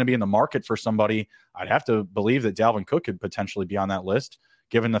somehow going to be in the market for somebody, I'd have to believe that Dalvin Cook could potentially be on that list,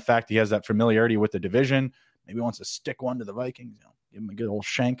 given the fact he has that familiarity with the division. Maybe he wants to stick one to the Vikings, give him a good old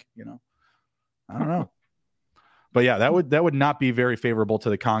shank, I don't know. But yeah, that would not be very favorable to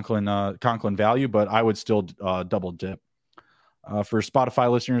the Conklin value, but I would still double dip. For Spotify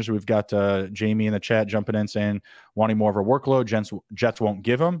listeners, we've got Jamie in the chat jumping in saying wanting more of a workload. Jets won't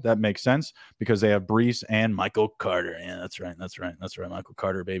give him. That makes sense because they have Brees and Michael Carter. Yeah, that's right. Michael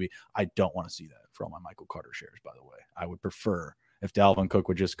Carter, baby. I don't want to see that for all my Michael Carter shares, by the way. I would prefer if Dalvin Cook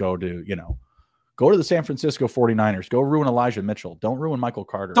would just go to the San Francisco 49ers. Go ruin Elijah Mitchell. Don't ruin Michael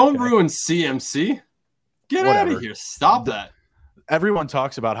Carter. Don't ruin CMC. Get out of here. Stop that. Everyone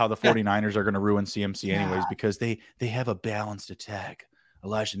talks about how the 49ers are going to ruin CMC anyways because they have a balanced attack.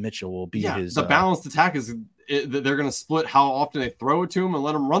 Elijah Mitchell will be his. The balanced attack is they're going to split how often they throw it to him and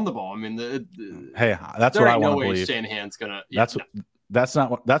let him run the ball. I mean, hey, that's what I want to believe. Shanahan's going to. That's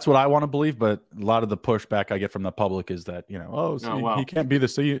what I want to believe. But a lot of the pushback I get from the public is that he can't be the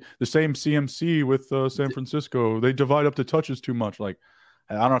same CMC with San Francisco. They divide up the touches too much. Like,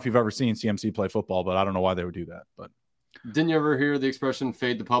 I don't know if you've ever seen CMC play football, but I don't know why they would do that. But didn't you ever hear the expression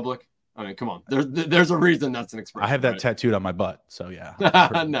 "fade the public"? I mean, come on. There's a reason that's an expression. I have that tattooed on my butt, so yeah.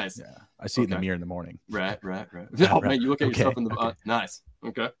 Nice. Yeah, I see it in the mirror in the morning. Right. Oh man, you look at yourself in the butt. Nice.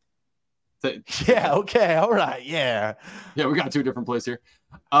 Okay. Yeah. Okay. All right. Yeah. Yeah, we got two different plays here.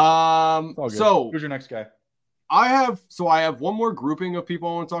 So who's your next guy? I have one more grouping of people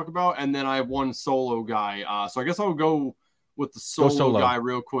I want to talk about, and then I have one solo guy. So I guess I'll go with the solo guy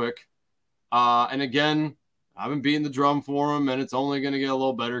real quick. And again, I've been beating the drum for him, and it's only going to get a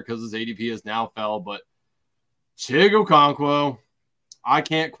little better because his ADP has now fell. But Chig Okonkwo, I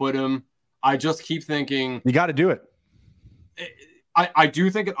can't quit him. I just keep thinking you got to do it. I do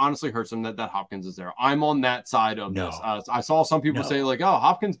think it honestly hurts him that Hopkins is there. I'm on that side of this. I saw some people say like, "Oh,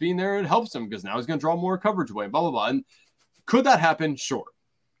 Hopkins being there, it helps him because now he's going to draw more coverage away." Blah blah blah. And could that happen? Sure,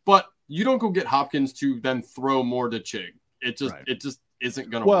 but you don't go get Hopkins to then throw more to Chig. It just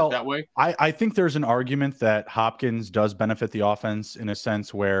isn't going to work that way. I think there's an argument that Hopkins does benefit the offense in a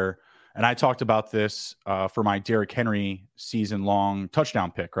sense where, and I talked about this for my Derrick Henry season-long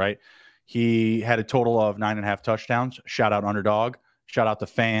touchdown pick, right? He had a total of 9.5 touchdowns. Shout out Underdog. Shout out the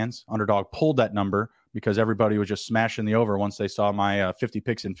fans. Underdog pulled that number because everybody was just smashing the over once they saw my 50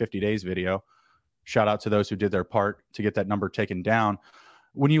 picks in 50 days video. Shout out to those who did their part to get that number taken down.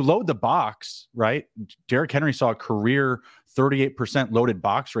 When you load the box, right? Derrick Henry saw a career 38% loaded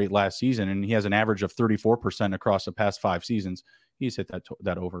box rate last season, and he has an average of 34% across the past 5 seasons. He's hit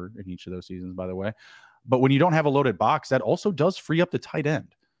that over in each of those seasons, by the way. But when you don't have a loaded box, that also does free up the tight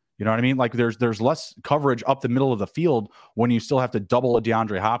end. You know what I mean? Like there's less coverage up the middle of the field when you still have to double a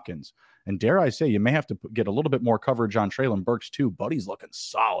DeAndre Hopkins. And dare I say, you may have to get a little bit more coverage on Treylon Burks too. Buddy's looking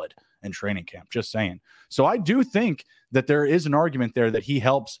solid in training camp, just saying. So I do think that there is an argument there that he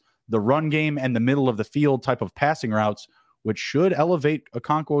helps the run game and the middle of the field type of passing routes, which should elevate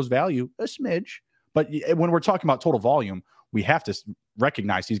Okonkwo's value a smidge. But when we're talking about total volume, we have to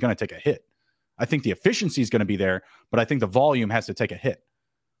recognize he's going to take a hit. I think the efficiency is going to be there, but I think the volume has to take a hit.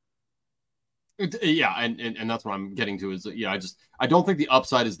 Yeah, and that's what I'm getting to is, I don't think the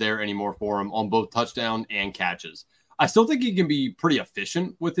upside is there anymore for him on both touchdown and catches. I still think he can be pretty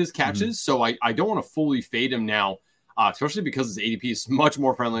efficient with his catches, so I don't want to fully fade him now, especially because his ADP is much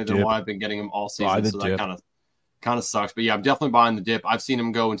more friendly than what I've been getting him all season, so that kind of sucks. But yeah, I'm definitely buying the dip. I've seen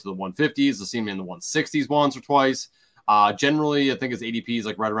him go into the 150s. I've seen him in the 160s once or twice. Generally, I think his ADP is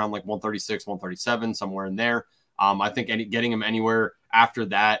like right around like 136, 137, somewhere in there. I think getting him anywhere after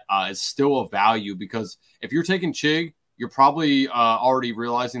that is still a value, because if you're taking Chig, you're probably already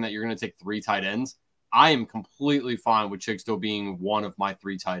realizing that you're going to take 3 tight ends. I am completely fine with Chig still being one of my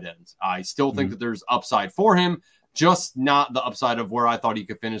 3 tight ends. I still think that there's upside for him, just not the upside of where I thought he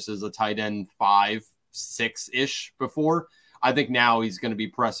could finish as a tight end 5, 6-ish before. I think now he's going to be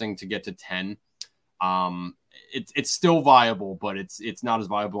pressing to get to 10. It's still viable, but it's not as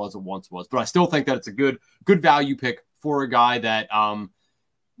viable as it once was. But I still think that it's a good value pick for a guy that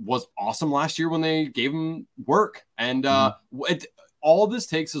was awesome last year when they gave him work. And all this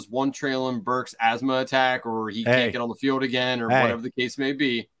takes is one Treylon Burks asthma attack, or he can't get on the field again, or whatever the case may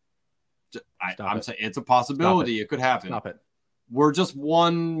be. I'm saying it's a possibility. It could happen. Stop it. We're just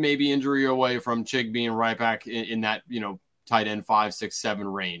one maybe injury away from Chig being right back in that, tight end 5, 6, 7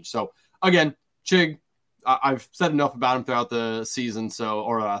 range. So again, Chig, I've said enough about him throughout the season,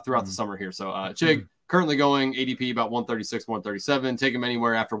 throughout the summer here. So Chig currently going ADP about 136, 137. Take him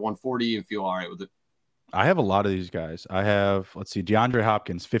anywhere after 140 and feel all right with it. I have a lot of these guys. I have, DeAndre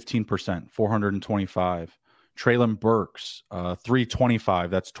Hopkins, 15%, 425. Treylon Burks, 325.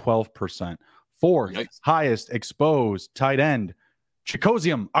 That's 12%. Fourth highest exposed tight end,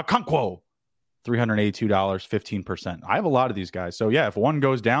 Chigoziem Okonkwo, $382, 15%. I have a lot of these guys. So yeah, if one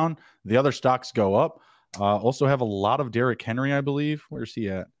goes down, the other stocks go up. Also have a lot of Derrick Henry, I believe. Where's he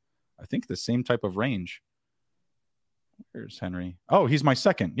at? I think the same type of range. Where's Henry? Oh, he's my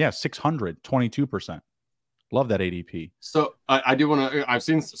second. Yeah, 600, 22%. Love that ADP. So I do want to. I've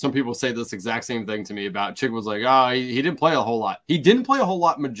seen some people say this exact same thing to me about Chig. Was like, he didn't play a whole lot. He didn't play a whole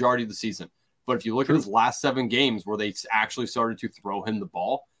lot majority of the season. But if you look at his last 7 games where they actually started to throw him the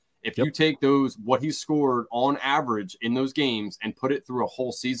ball, if you take what he scored on average in those games and put it through a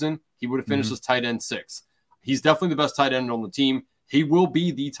whole season, he would have finished as tight end 6. He's definitely the best tight end on the team. He will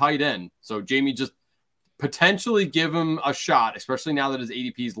be the tight end. So Jamie, just potentially give him a shot, especially now that his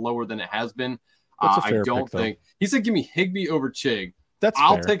ADP is lower than it has been. I don't think he said give me Higbee over Chig.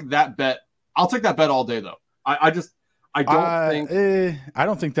 I'll take that bet. I'll take that bet all day though. I don't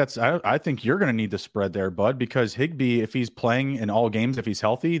think that's. I think you're going to need the spread there, bud, because Higbee, if he's playing in all games, if he's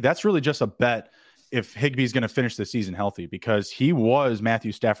healthy, that's really just a bet if Higbee's going to finish the season healthy, because he was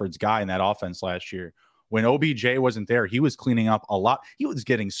Matthew Stafford's guy in that offense last year. When OBJ wasn't there, he was cleaning up a lot. He was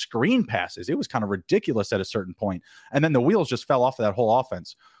getting screen passes. It was kind of ridiculous at a certain point. And then the wheels just fell off of that whole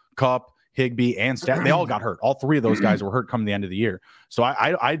offense. Kupp, Higbee, and Stafford, they all got hurt. All 3 of those guys were hurt coming the end of the year. So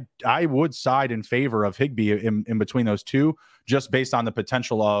I would side in favor of Higbee in between those 2, just based on the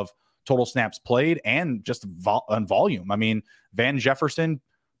potential of total snaps played and just on volume. I mean, Van Jefferson,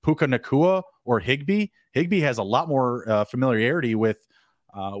 Puka Nacua, or Higbee. Higbee has a lot more familiarity with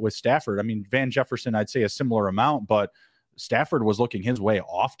Stafford. I mean, Van Jefferson, I'd say a similar amount, but Stafford was looking his way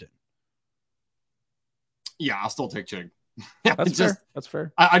often. Yeah, I'll still take Chig. That's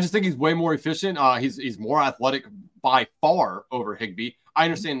fair. I just think he's way more efficient. He's more athletic by far over Higbee. I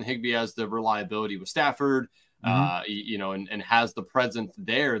understand Higbee has the reliability with Stafford, and has the presence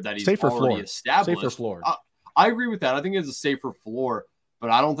there that he's already established. Safer floor. I agree with that. I think it's a safer floor,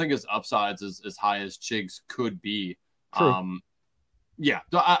 but I don't think his upsides is as high as Chig's could be. True. Yeah,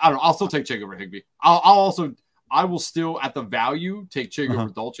 I don't know. I'll still take Chig over Higbee. I will still, at the value, take Chig over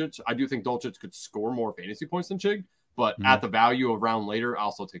Dulcich. I do think Dulcich could score more fantasy points than Chig, but at the value of round later,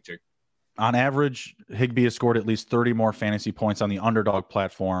 I'll still take Chig. On average, Higbee has scored at least 30 more fantasy points on the underdog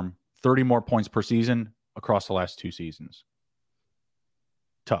platform, 30 more points per season across the last 2 seasons.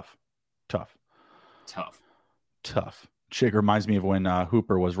 Tough. Tough. Chig reminds me of when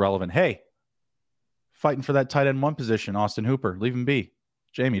Hooper was relevant. Hey, fighting for that tight end 1 position, Austin Hooper. Leave him be.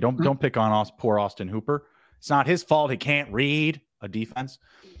 Jamie, don't pick on poor Austin Hooper. It's not his fault. He can't read a defense.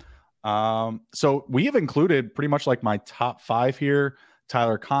 So we have included pretty much like my top 5 here.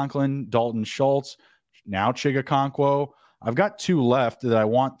 Tyler Conklin, Dalton Schultz, now Chig Okonkwo. I've got 2 left that I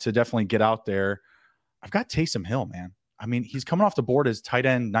want to definitely get out there. I've got Taysom Hill, man. I mean, he's coming off the board as tight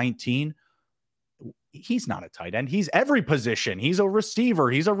end 19. He's not a tight end. He's every position. He's a receiver.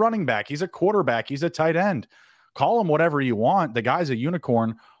 He's a running back. He's a quarterback. He's a tight end. Call him whatever you want. The guy's a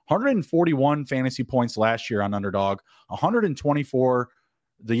unicorn. 141 fantasy points last year on Underdog, 124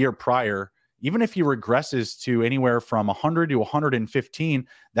 the year prior. Even if he regresses to anywhere from 100 to 115,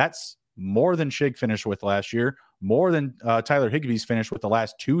 that's more than Chig finished with last year, more than Tyler Higbee's finished with the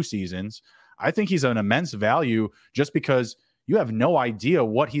last 2 seasons. I think he's an immense value just because you have no idea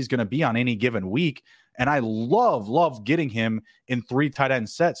what he's going to be on any given week. And I love getting him in 3 tight end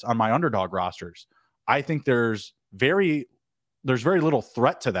sets on my Underdog rosters. I think there's very little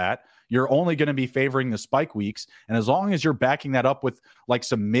threat to that. You're only going to be favoring the spike weeks. And as long as you're backing that up with like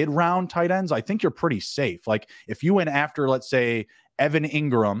some mid-round tight ends, I think you're pretty safe. Like if you went after, let's say, Evan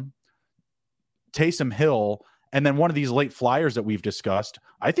Ingram, Taysom Hill, and then one of these late flyers that we've discussed,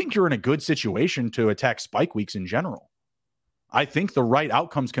 I think you're in a good situation to attack spike weeks in general. I think the right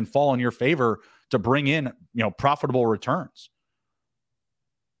outcomes can fall in your favor to bring in, profitable returns.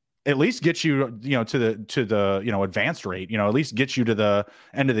 At least get you, to the advanced rate, at least get you to the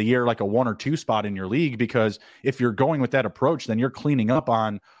end of the year, like a 1 or 2 spot in your league. Because if you're going with that approach, then you're cleaning up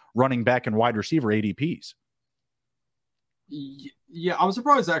on running back and wide receiver ADPs. Yeah, I'm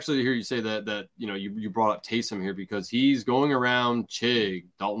surprised actually to hear you say that you brought up Taysom here because he's going around Chig,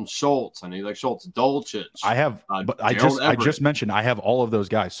 Dalton Schultz. I know you like Schultz, Dulcich. I have, but I just mentioned I have all of those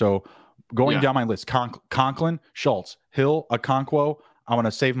guys. So going down my list, Conklin, Schultz, Hill, Okonkwo. I want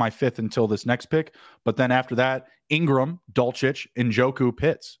to save my 5th until this next pick. But then after that, Ingram, Dulcich, Njoku,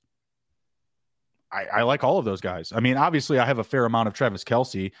 Pitts. I like all of those guys. I mean, obviously I have a fair amount of Travis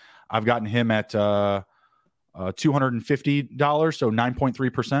Kelce. I've gotten him at $250, so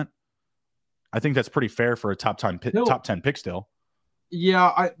 9.3%. I think that's pretty fair for a top 10 pick still.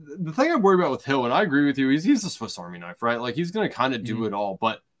 Yeah, the thing I'm worried about with Hill, and I agree with you, he's a Swiss Army knife, right? Like he's going to kind of do it all,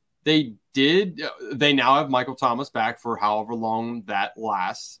 but they now have Michael Thomas back for however long that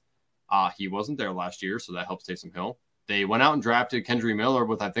lasts. He wasn't there last year, so that helps Taysom Hill. They went out and drafted Kendry Miller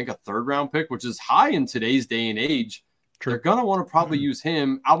with, I think, a 3rd-round pick, which is high in today's day and age. True. They're going to want to probably use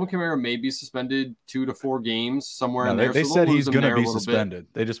him. Alvin Kamara may be suspended 2 to 4 games somewhere in there. They said he's going to be suspended.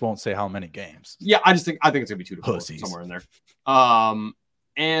 They just won't say how many games. Yeah, I think it's going to be 2 to 4 somewhere in there.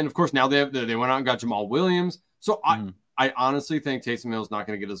 And of course now they went out and got Jamal Williams. So I honestly think Taysom Hill is not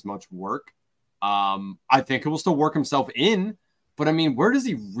going to get as much work. I think he will still work himself in, but I mean, where does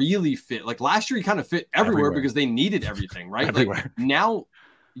he really fit? Like last year, he kind of fit everywhere because they needed everything, right? Everywhere. Like now,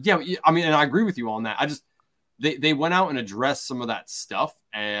 yeah, I mean, and I agree with you on that. They went out and addressed some of that stuff,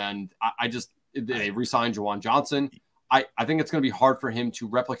 and they re-signed Juwan Johnson. I think it's going to be hard for him to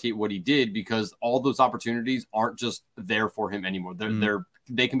replicate what he did because all those opportunities aren't just there for him anymore.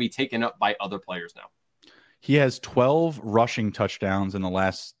 They can be taken up by other players now. He has 12 rushing touchdowns in the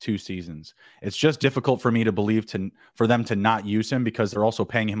last 2 seasons. It's just difficult for me to believe for them to not use him because they're also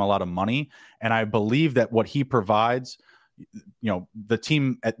paying him a lot of money. And I believe that what he provides, the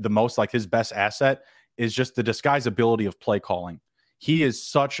team at the most, like his best asset is just the disguise ability of play calling. He is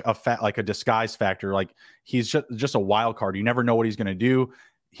such a disguise factor. Like he's just a wild card. You never know what he's going to do.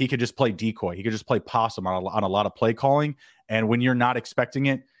 He could just play decoy. He could just play possum on a lot of play calling. And when you're not expecting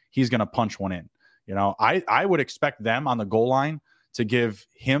it, he's going to punch one in. I would expect them on the goal line to give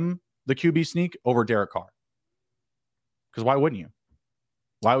him the QB sneak over Derek Carr. Because why wouldn't you?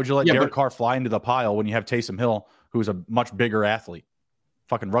 Why would you let Derek Carr fly into the pile when you have Taysom Hill, who's a much bigger athlete,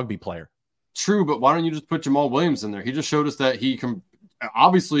 fucking rugby player? True, but why don't you just put Jamal Williams in there? He just showed us that he can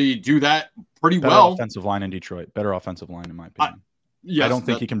obviously do that pretty well. Offensive line in Detroit. Better offensive line, in my opinion. I don't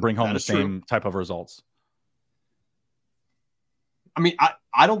think he can bring home the same type of results. I mean,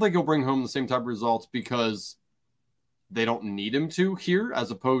 I don't think he'll bring home the same type of results because they don't need him to here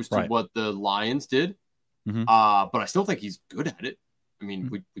as opposed to what the Lions did. Mm-hmm. But I still think he's good at it. I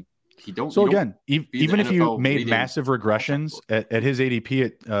mean, he don't. So again, even if you made massive regressions at his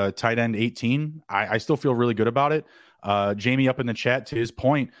ADP at tight end 18, I still feel really good about it. Jamie up in the chat, to his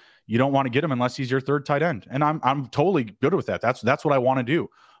point, you don't want to get him unless he's your 3rd tight end. And I'm totally good with that. That's what I want to do.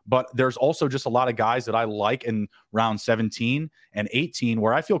 But there's also just a lot of guys that I like in round 17 and 18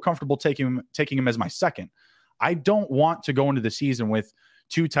 where I feel comfortable taking him as my 2nd. I don't want to go into the season with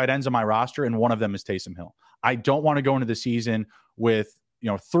 2 tight ends on my roster, and one of them is Taysom Hill. I don't want to go into the season with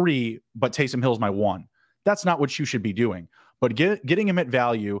 3, but Taysom Hill's my 1. That's not what you should be doing. But getting him at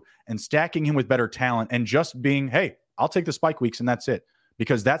value and stacking him with better talent and just being, hey, I'll take the spike weeks and that's it.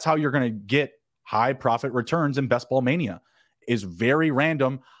 Because that's how you're going to get high profit returns in Best Ball Mania, is very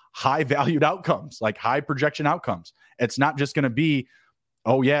random, high valued outcomes, like high projection outcomes. It's not just going to be,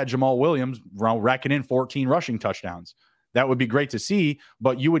 oh yeah, Jamal Williams racking in 14 rushing touchdowns. That would be great to see,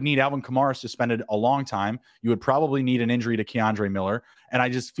 but you would need Alvin Kamara suspended a long time. You would probably need an injury to Keandre Miller. And I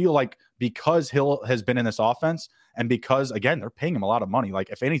just feel like because Hill has been in this offense and because, again, they're paying him a lot of money, like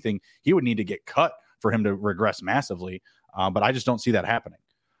if anything, he would need to get cut for him to regress massively. But I just don't see that happening.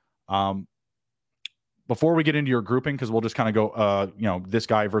 Before we get into your grouping, because we'll just kind of go, this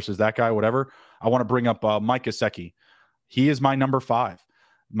guy versus that guy, whatever, I want to bring up Mike Gesicki. He is my number 5.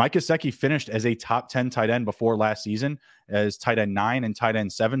 Mike Gesicki finished as a top 10 tight end before last season, as tight end 9 and tight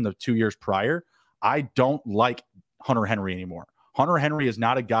end 7 the 2 years prior. I don't like Hunter Henry anymore. Hunter Henry is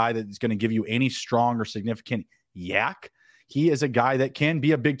not a guy that is going to give you any strong or significant yak. He is a guy that can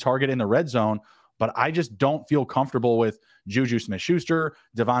be a big target in the red zone, but I just don't feel comfortable with Juju Smith-Schuster,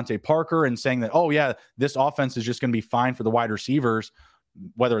 Devontae Parker, and saying that, oh yeah, this offense is just going to be fine for the wide receivers.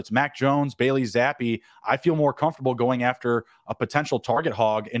 Whether it's Mac Jones, Bailey Zappi, I feel more comfortable going after a potential target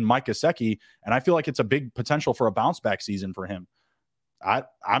hog in Mike Gesicki, and I feel like it's a big potential for a bounce back season for him. I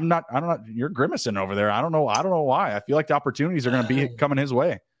don't know. You're grimacing over there. I don't know why. I feel like the opportunities are going to be coming his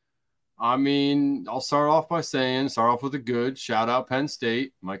way. I mean, I'll start off with a good shout out Penn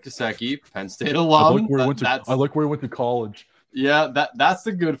State, Mike Gesicki, Penn State alum. I like where he went to college. Yeah, that's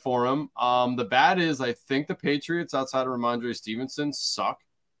the good for him. The bad is I think the Patriots outside of Ramondre Stevenson suck.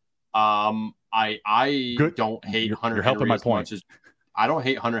 I don't hate Hunter Henry as much as I don't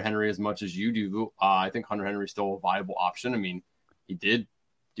hate Hunter Henry as much as you do. I think Hunter Henry is still a viable option. I mean, he did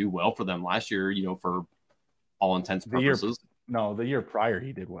do well for them last year, for all intents and purposes. The year prior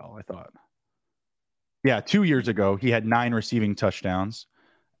he did well, I thought. Yeah, 2 years ago he had 9 receiving touchdowns,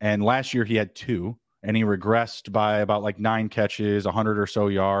 and last year he had 2. And he regressed by about 9 catches, 100 or so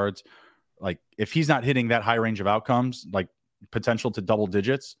yards. Like, if he's not hitting that high range of outcomes, like potential to double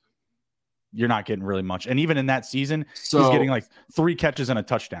digits, you're not getting really much. And even in that season, he's getting 3 catches and a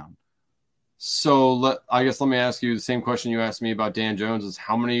touchdown. So let me ask you the same question you asked me about Dan Jones: is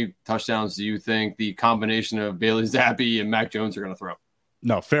how many touchdowns do you think the combination of Bailey Zappi and Mac Jones are going to throw?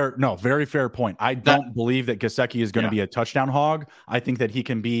 Very fair point. I don't believe that Gesicki is going to be a touchdown hog. I think that he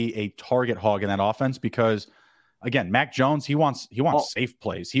can be a target hog in that offense because, again, Mac Jones, he wants safe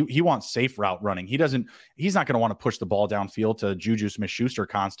plays. He wants safe route running. He's not going to want to push the ball downfield to Juju Smith-Schuster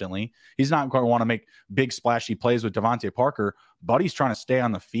constantly. He's not going to want to make big splashy plays with Devontae Parker, but he's trying to stay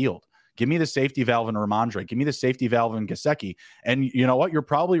on the field. Give me the safety valve in Ramondre. Give me the safety valve in Gesicki. And you know what? You're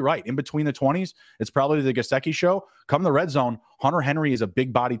probably right. In between the 20s, it's probably the Gesicki show. Come the red zone, Hunter Henry is a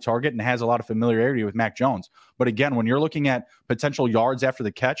big body target and has a lot of familiarity with Mac Jones. But again, when you're looking at potential yards after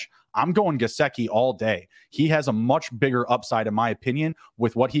the catch, I'm going Gesicki all day. He has a much bigger upside, in my opinion,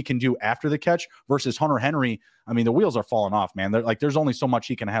 with what he can do after the catch versus Hunter Henry. I mean, the wheels are falling off, man. There's only so much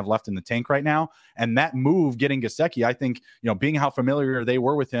he can have left in the tank right now. And that move, getting Gesicki, I think, being how familiar they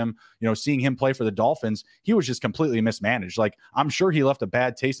were with him, seeing him play for the Dolphins, he was just completely mismanaged. I'm sure he left a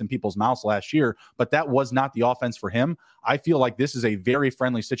bad taste in people's mouths last year, but that was not the offense for him. I feel like this is a very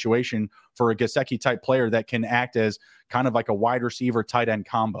friendly situation for a Gesicki type player that can act as kind of like a wide receiver tight end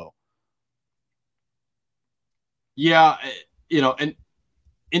combo. Yeah, and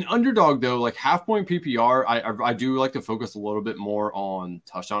in underdog though, half point PPR, I do like to focus a little bit more on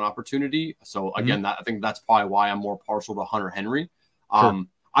touchdown opportunity. So again, I think that's probably why I'm more partial to Hunter Henry. Sure.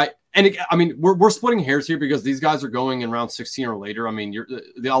 We're splitting hairs here because these guys are going in round 16 or later. I mean,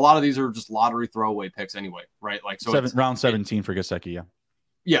 a lot of these are just lottery throwaway picks anyway, right? Round 17 for Gesicki, yeah.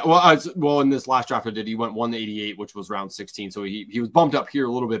 Yeah, well, in this last draft I did, he went 188, which was round 16, so he was bumped up here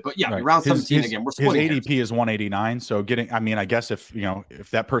a little bit. But yeah, right. Round 17 again, we're splitting. His ADP is 189, so I guess if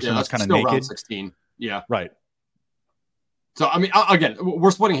that person was kind of naked, round 16, yeah, right. So again, we're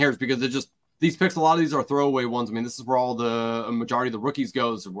splitting hairs because it's just these picks. A lot of these are throwaway ones. I mean, this is where all the majority of the rookies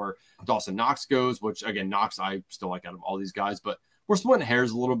goes, where Dawson Knox goes, which again, Knox I still like out of all these guys, but we're splitting hairs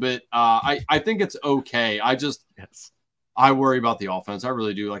a little bit. I think it's okay. I worry about the offense. I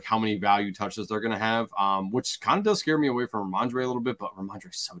really do, how many value touches they're going to have, which kind of does scare me away from Ramondre a little bit, but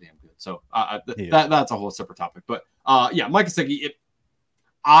Ramondre's so damn good. So that's a whole separate topic. But Mike Gesicki,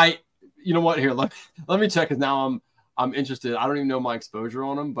 you know what? Here, let me check, because now I'm interested. I don't even know my exposure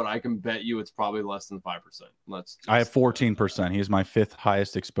on him, but I can bet you it's probably less than 5%. I have 14%. He's my 5th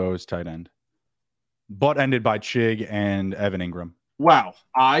highest exposed tight end, but ended by Chig and Evan Ingram. Wow.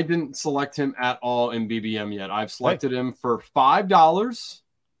 I didn't select him at all in BBM yet. I've selected him for $5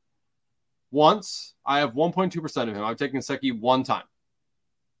 once. I have 1.2% of him. I've taken Gesicki one time.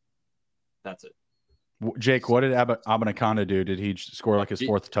 That's it. Jake, what did Abanikanda do? Did he score like his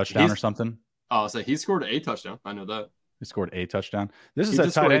fourth touchdown or something? Oh, so he scored a touchdown. I know that. He scored a touchdown. This is a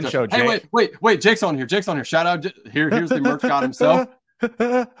tight end show, Jake. Hey, wait. Jake's on here. Shout out. Here's the merch god himself.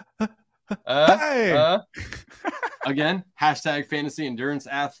 Again, hashtag fantasy endurance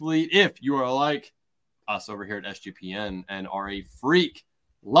athlete. If you are like us over here at SGPN and are a freak,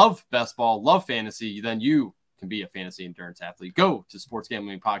 love best ball, love fantasy, then you can be a fantasy endurance athlete. Go to Sports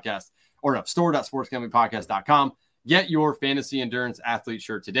Gambling Podcast store.sportsgamblingpodcast.com. Get your fantasy endurance athlete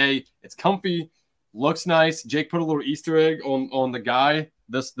shirt today. It's comfy, looks nice. Jake put a little Easter egg on the guy.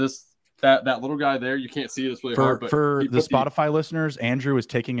 That little guy there. You can't see it. It's really hard. But for the Spotify listeners, Andrew is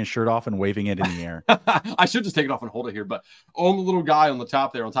taking his shirt off and waving it in the air. I should just take it off and hold it here. But on the little guy on the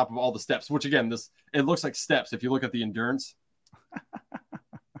top there, on top of all the steps, which again, it looks like steps. If you look at the endurance,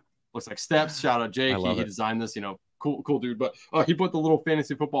 looks like steps. Shout out Jake. He designed this. Cool dude. But he put the little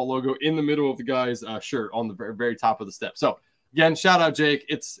fantasy football logo in the middle of the guy's shirt on the very, very top of the step. So again, shout out Jake.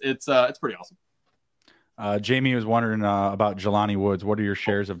 It's pretty awesome. Jamie was wondering about Jelani Woods. What are your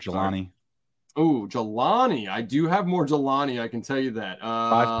shares of Jelani? Oh, Jelani. I do have more Jelani. I can tell you that.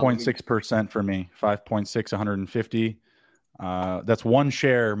 5.6% for me. 5.6, 150. That's one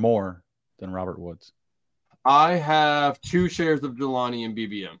share more than Robert Woods. I have 2 shares of Jelani in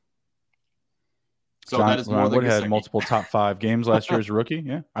BBM. So that is more than Wood had multiple top 5 games last year as a rookie.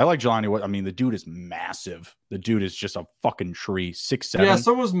 Yeah, I like Jelani Wood. I mean, the dude is massive. The dude is just a fucking tree. 6'7". Yeah,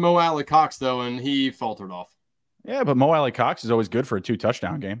 so was Mo Alley Cox though, and he faltered off. Yeah, but Mo Alley Cox is always good for a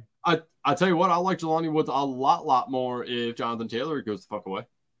 2-touchdown game. I tell you what, I like Jelani Woods a lot more if Jonathan Taylor goes the fuck away.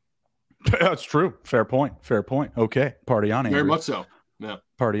 That's true. Fair point. Okay, party on. Very much so. Yeah,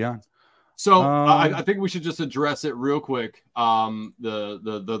 party on. So I think we should just address it real quick.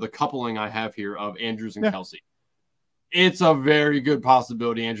 The coupling I have here of Andrews and Kelce. It's a very good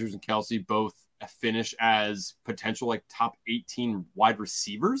possibility Andrews and Kelce both finish as potential like top 18 wide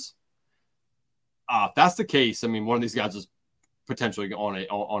receivers. If that's the case, I mean, one of these guys is potentially on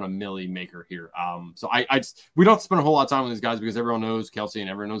a milli maker here. So we don't spend a whole lot of time with these guys because everyone knows Kelce and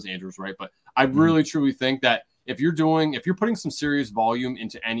everyone knows Andrews, right? But I really truly think that if you're putting some serious volume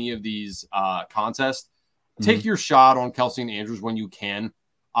into any of these contests, take your shot on Kelce and Andrews when you can.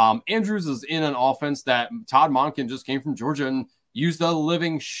 Andrews is in an offense that Todd Monken just came from Georgia and used the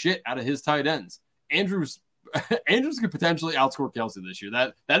living shit out of his tight ends. Andrews could potentially outscore Kelce this year.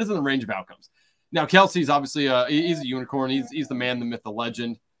 That is in the range of outcomes. Now, Kelce's obviously he's a unicorn. He's the man, the myth, the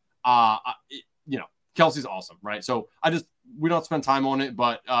legend. Kelce's awesome, right? So we don't spend time on it,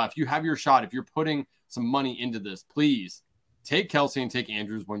 but if you have your shot, if you're putting some money into this, please take Kelce and take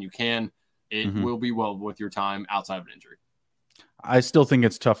Andrews when you can. It will be well worth your time outside of an injury. I still think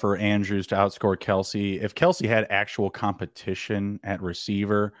it's tough for Andrews to outscore Kelce. If Kelce had actual competition at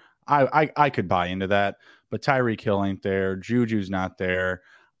receiver, I could buy into that. But Tyreek Hill ain't there. Juju's not there.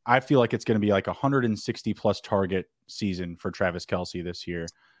 I feel like it's going to be like 160-plus target season for Travis Kelce this year.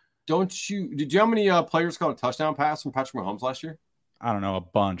 Did you know how many players caught a touchdown pass from Patrick Mahomes last year? I don't know, a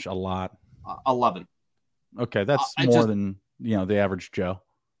bunch, a lot. 11. Okay, that's more than the average Joe.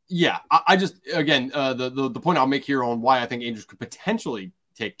 Yeah, the point I'll make here on why I think Andrews could potentially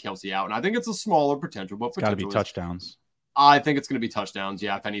take Kelce out, and I think it's a smaller potential, but it's got to be touchdowns. I think it's going to be touchdowns,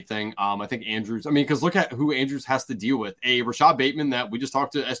 yeah, if anything. I think Andrews, because look at who Andrews has to deal with. A Rashad Bateman that we just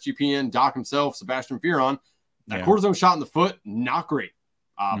talked to, SGPN, Doc himself, Sebastian Fearon. That cortisone shot in the foot, not great.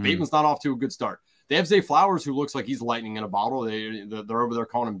 Bateman's not off to a good start. They have Zay Flowers, who looks like he's lightning in a bottle. They're over there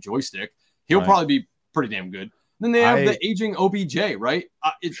calling him Joystick. He'll probably be pretty damn good. Then they have the aging OBJ, right?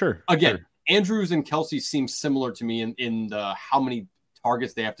 Sure. Andrews and Kelce seem similar to me in the how many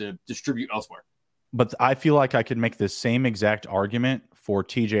targets they have to distribute elsewhere. But I feel like I could make the same exact argument for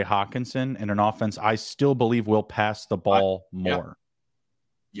TJ Hawkinson in an offense I still believe will pass the ball more.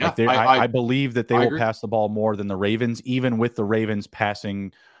 Yeah, I believe that they will pass the ball more than the Ravens, even with the Ravens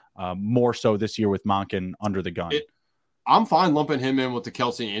passing more so this year with Monken under the gun. I'm fine lumping him in with the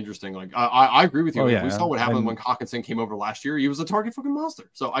Kelce and Andrews thing. Like I agree with you. We saw what happened when Hawkinson came over last year. He was a target fucking monster.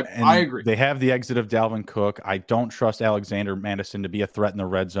 So I agree. They have the exit of Dalvin Cook. I don't trust Alexander Madison to be a threat in the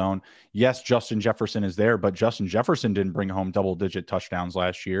red zone. Yes, Justin Jefferson is there, but Justin Jefferson didn't bring home double-digit touchdowns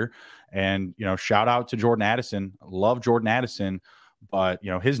last year. And shout out to Jordan Addison. Love Jordan Addison, but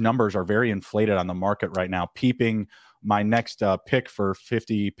his numbers are very inflated on the market right now. Peeping my next pick for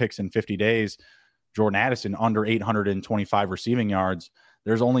 50 picks in 50 days. Jordan Addison under 825 receiving yards.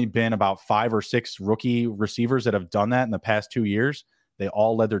 There's only been about 5 or 6 rookie receivers that have done that in the past 2 years. They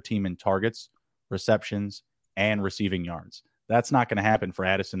all led their team in targets, receptions, and receiving yards. That's not going to happen for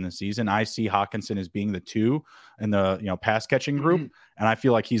Addison this season. I see Hockenson as being the 2 in the pass catching group, and I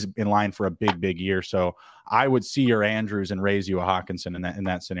feel like he's in line for a big year. So I would see your Andrews and raise you a Hockenson in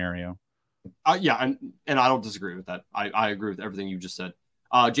that scenario. Yeah, and I don't disagree with that. I agree with everything you just said.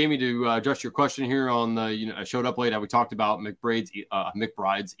 Jamie, to address your question here on the I showed up late. We talked about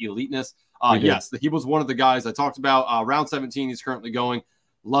McBride's eliteness. Yes, he was one of the guys I talked about. Round 17, he's currently going.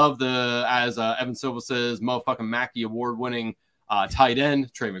 Love the, as Evan Silva says, motherfucking Mackey award-winning tight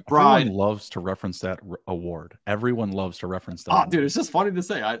end, Trey McBride. Everyone loves to reference that award. Everyone loves to reference that. Dude, it's just funny to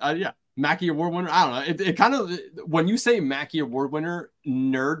say. Yeah, Mackey award winner. I don't know. It kind of, when you say Mackey award winner,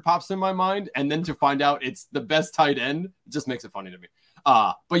 nerd pops in my mind, and then to find out it's the best tight end, it just makes it funny to me.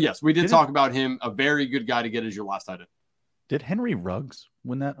 But yes, we did talk about him. A very good guy to get as your last tight end. Did Henry Ruggs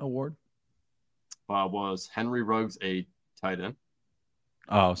win that award? Was Henry Ruggs a tight end?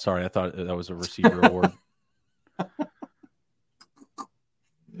 Oh, sorry. I thought that was a receiver award.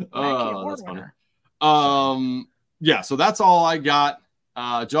 That's funny. Yeah, so that's all I got.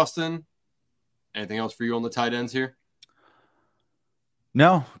 Justin, anything else for you on the tight ends here?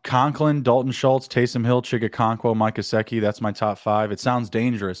 No. Conklin, Dalton Schultz, Taysom Hill, Chigakonkwo, Mike Gesicki. That's my top 5. It sounds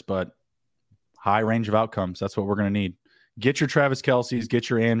dangerous, but high range of outcomes. That's what we're going to need. Get your Travis Kelce's, get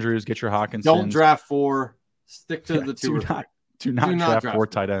your Andrews, get your Hawkinsons. Don't draft 4. Stick to the 2 or 3. Do not draft 4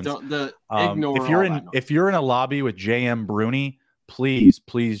 tight ends. Ignore if you're in a lobby with J.M. Bruni, please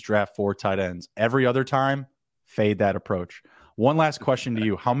draft 4 tight ends. Every other time, fade that approach. One last question to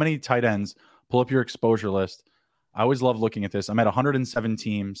you. How many tight ends? Pull up your exposure list. I always love looking at this. I'm at 107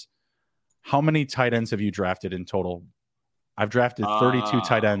 teams. How many tight ends have you drafted in total? I've drafted 32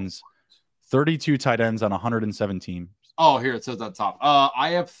 tight ends. 32 tight ends on 107 teams. Oh, here it says at the top.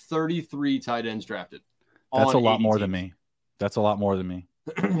 I have 33 tight ends drafted. That's a lot more than me. That's a lot more than me.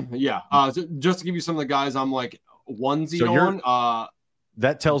 Yeah. So just to give you some of the guys I'm like onesie on.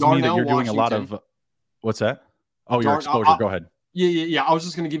 That tells me that you're doing a lot of what's that? Oh, your exposure. Go ahead. Yeah. I was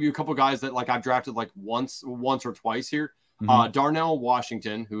just going to give you a couple guys that like I've drafted like once or twice here. Mm-hmm. Darnell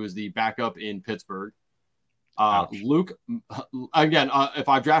Washington, who is the backup in Pittsburgh. Luke, again, if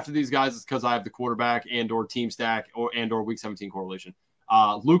I've drafted these guys, it's because I have the quarterback and or team stack or week 17 correlation.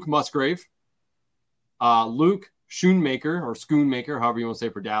 Luke Musgrave, Luke Schoonmaker, however you want to say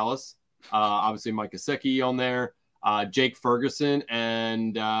for Dallas. Obviously Mike Gesicki on there. Jake Ferguson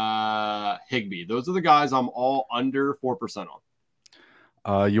and Higbee. Those are the guys I'm all under 4%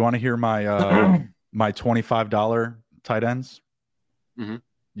 on. You want to hear my my $25 tight ends? Mm-hmm.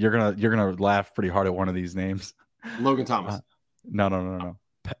 You're gonna laugh pretty hard at one of these names. Logan Thomas. No.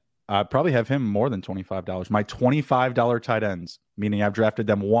 I probably have him more than $25. My $25 tight ends, meaning I've drafted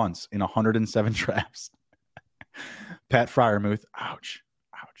them once in 107 drafts. Pat Freiermuth. Ouch.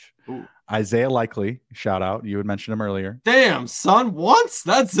 Ooh. Isaiah Likely, shout out. You had mentioned him earlier. Damn, son. Once?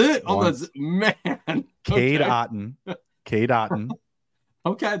 That's it. Once. Oh, man. Cade Otton.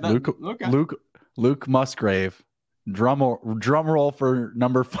 Okay. Luke Musgrave. Drum roll for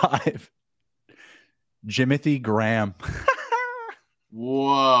number 5. Jimothy Graham.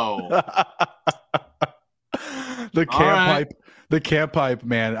 Whoa. The camp hype,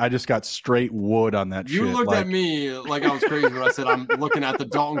 man. I just got straight wood on that shit. You looked at me like I was crazy when I said I'm looking at the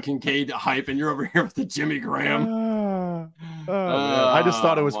Dalton Kincaid hype, and you're over here with the Jimmy Graham. I just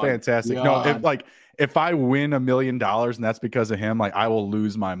thought it was fantastic. God. No, if I win $1 million and that's because of him, like I will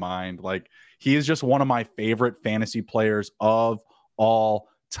lose my mind. Like he is just one of my favorite fantasy players of all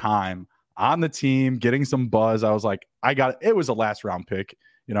time. On the team, getting some buzz. I was like, it was a last round pick.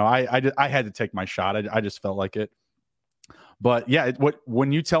 I had to take my shot. I just felt like it. But yeah,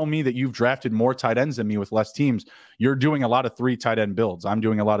 when you tell me that you've drafted more tight ends than me with less teams, you're doing a lot of 3 tight end builds. I'm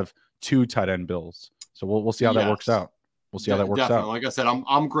doing a lot of 2 tight end builds. So we'll see how that works out. We'll see how that works out. Like I said,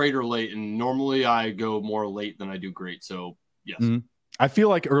 I'm great or late, and normally I go more late than I do great. So yes, I feel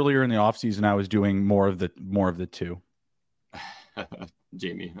like earlier in the offseason I was doing more of the 2.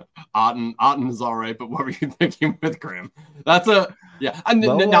 Jamie, Otten is all right, but what were you thinking with Graham? That's now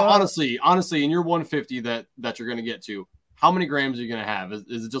honestly, in your 150 that you're going to get to. How many Grahams are you going to have?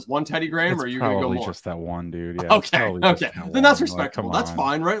 Is it just one Teddy Graham, or are you going to go more? Probably just that one, dude. Yeah. Okay. Then that's respectable. That's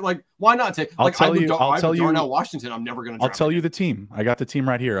fine, right? Like, why not take? Like, I have Darnell Washington. I'm never going to. I'll tell you the team. I got the team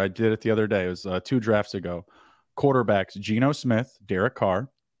right here. I did it the other day. It was 2 drafts ago. Quarterbacks: Geno Smith, Derek Carr.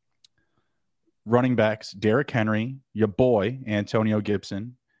 Running backs: Derrick Henry, your boy Antonio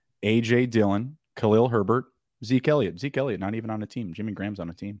Gibson, A.J. Dillon, Khalil Herbert, Zeke Elliott. Not even on a team. Jimmy Graham's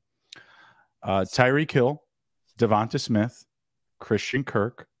on a team. Tyreek Hill, Devonta Smith, Christian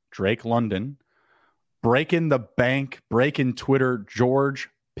Kirk, Drake London, breaking the bank, breaking Twitter, George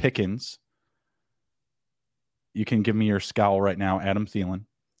Pickens. You can give me your scowl right now, Adam Thielen,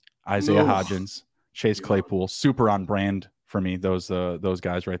 Isaiah Hodgins, Chase Claypool, super on brand for me. Those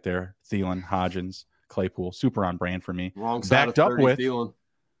guys right there, Thielen, Hodgins, Claypool, super on brand for me. Wrong side of 30, Thielen.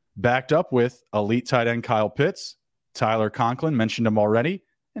 Backed up with elite tight end Kyle Pitts, Tyler Conklin, mentioned him already,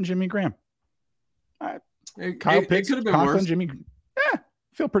 and Jimmy Graham. Kyle Pitts, could have been Conklin, worse. Jimmy.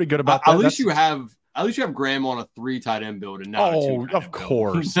 Feel pretty good about that. At least you have Graham on a 3 tight end build and not a 2 tight end of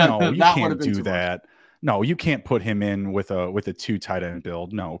course. build. No, you can't do that. No, you can't put him in with a 2 tight end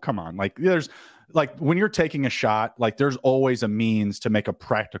build. No, come on. Like there's like when you're taking a shot, like there's always a means to make a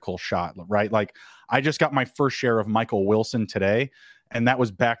practical shot, right? Like I just got my first share of Michael Wilson today, and that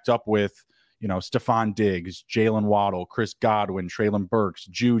was backed up with, Stephon Diggs, Jalen Waddle, Chris Godwin, Treylon Burks,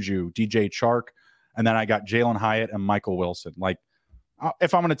 Juju, DJ Chark, and then I got Jalen Hyatt and Michael Wilson. Like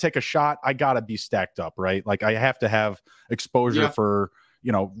if I'm going to take a shot, I got to be stacked up, right? Like I have to have exposure for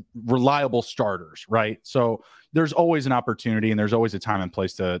reliable starters, right? So there's always an opportunity and there's always a time and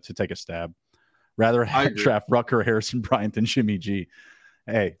place to take a stab. Rather draft Rucker, Harrison Bryant than Jimmy G.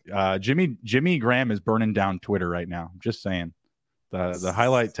 Hey, Jimmy Graham is burning down Twitter right now. Just saying. The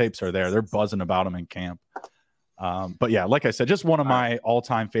highlight tapes are there. They're buzzing about him in camp. But yeah, like I said, just one of my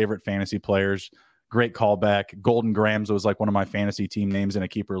all-time favorite fantasy players. Great callback. Golden Grams was like one of my fantasy team names in a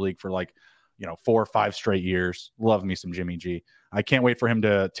keeper league for 4 or 5 straight years. Love me some Jimmy G. I can't wait for him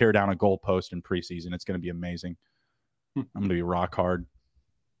to tear down a goalpost in preseason. It's going to be amazing. I'm going to be rock hard.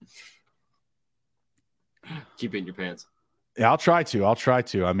 Keep it in your pants. Yeah, I'll try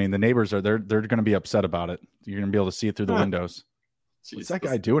to. I mean, the neighbors they're going to be upset about it. You're going to be able to see it through the windows. Jesus. What's that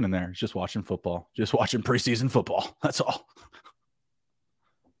guy doing in there? He's just watching football. Just watching preseason football. That's all.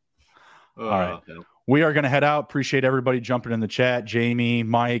 All right. We are going to head out. Appreciate everybody jumping in the chat. Jamie,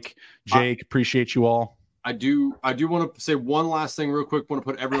 Mike, Jake, appreciate you all. I do want to say one last thing real quick. Want to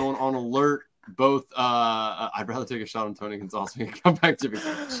put everyone on alert. Both I'd rather take a shot on Tony Gonzalez and come back to me.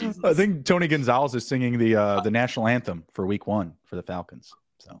 Jesus. I think Tony Gonzalez is singing the national anthem for week 1 for the Falcons.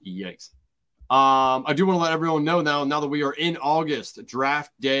 So yikes. I do want to let everyone know now that we are in August,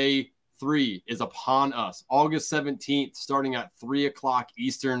 draft day 3 is upon us. August 17th, starting at 3:00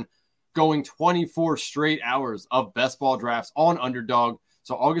 Eastern, going 24 straight hours of best ball drafts on Underdog.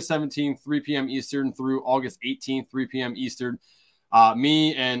 So August 17th, 3 p.m. Eastern through August 18th, 3 p.m. Eastern.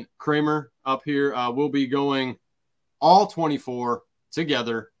 Me and Kramer up here will be going all 24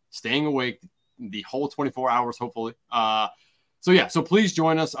 together, staying awake the whole 24 hours, hopefully. So please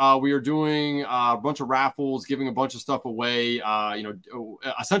join us. We are doing a bunch of raffles, giving a bunch of stuff away.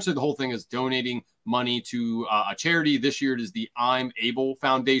 Essentially the whole thing is donating money to a charity. This year it is the I'm Able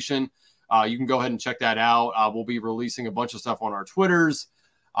Foundation. You can go ahead and check that out. We'll be releasing a bunch of stuff on our Twitters,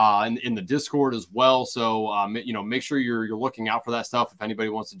 and in the Discord as well. So, make sure you're looking out for that stuff. If anybody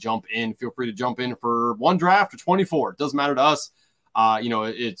wants to jump in, feel free to jump in for 1 draft or 24. It doesn't matter to us.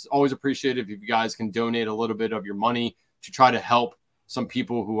 It's always appreciated if you guys can donate a little bit of your money to try to help some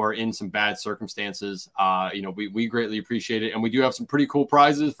people who are in some bad circumstances. We greatly appreciate it. And we do have some pretty cool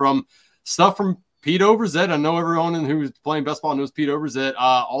prizes from stuff from Pete Overzet. I know everyone who's playing best ball knows Pete Overzet,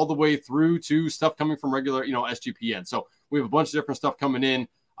 all the way through to stuff coming from regular, SGPN. So we have a bunch of different stuff coming in,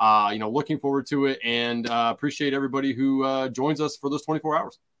 looking forward to it, and appreciate everybody who joins us for those 24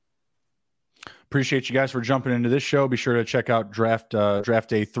 hours. Appreciate you guys for jumping into this show. Be sure to check out draft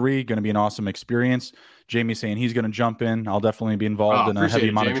day 3. Going to be an awesome experience. Jamie saying he's going to jump in. I'll definitely be involved in a heavy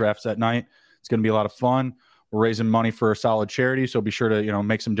amount of drafts that night. It's going to be a lot of fun. We're raising money for a solid charity, so be sure to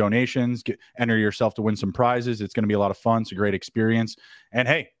make some donations, enter yourself to win some prizes. It's going to be a lot of fun. It's a great experience. And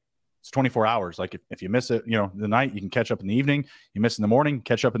hey, it's 24 hours. Like if you miss it, the night, you can catch up in the evening. You miss in the morning,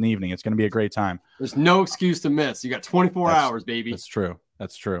 catch up in the evening. It's going to be a great time. There's no excuse to miss. You got 24 hours, baby. That's true.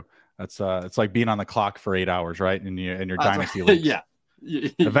 That's it's like being on the clock for 8 hours, right? In your dynasty league. Yeah.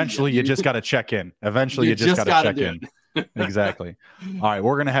 Eventually, you just got to check in. Eventually, you just got to check in. Exactly. All right,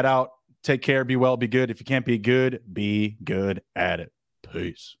 we're gonna head out. Take care. Be well. Be good. If you can't be good at it.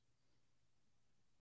 Peace.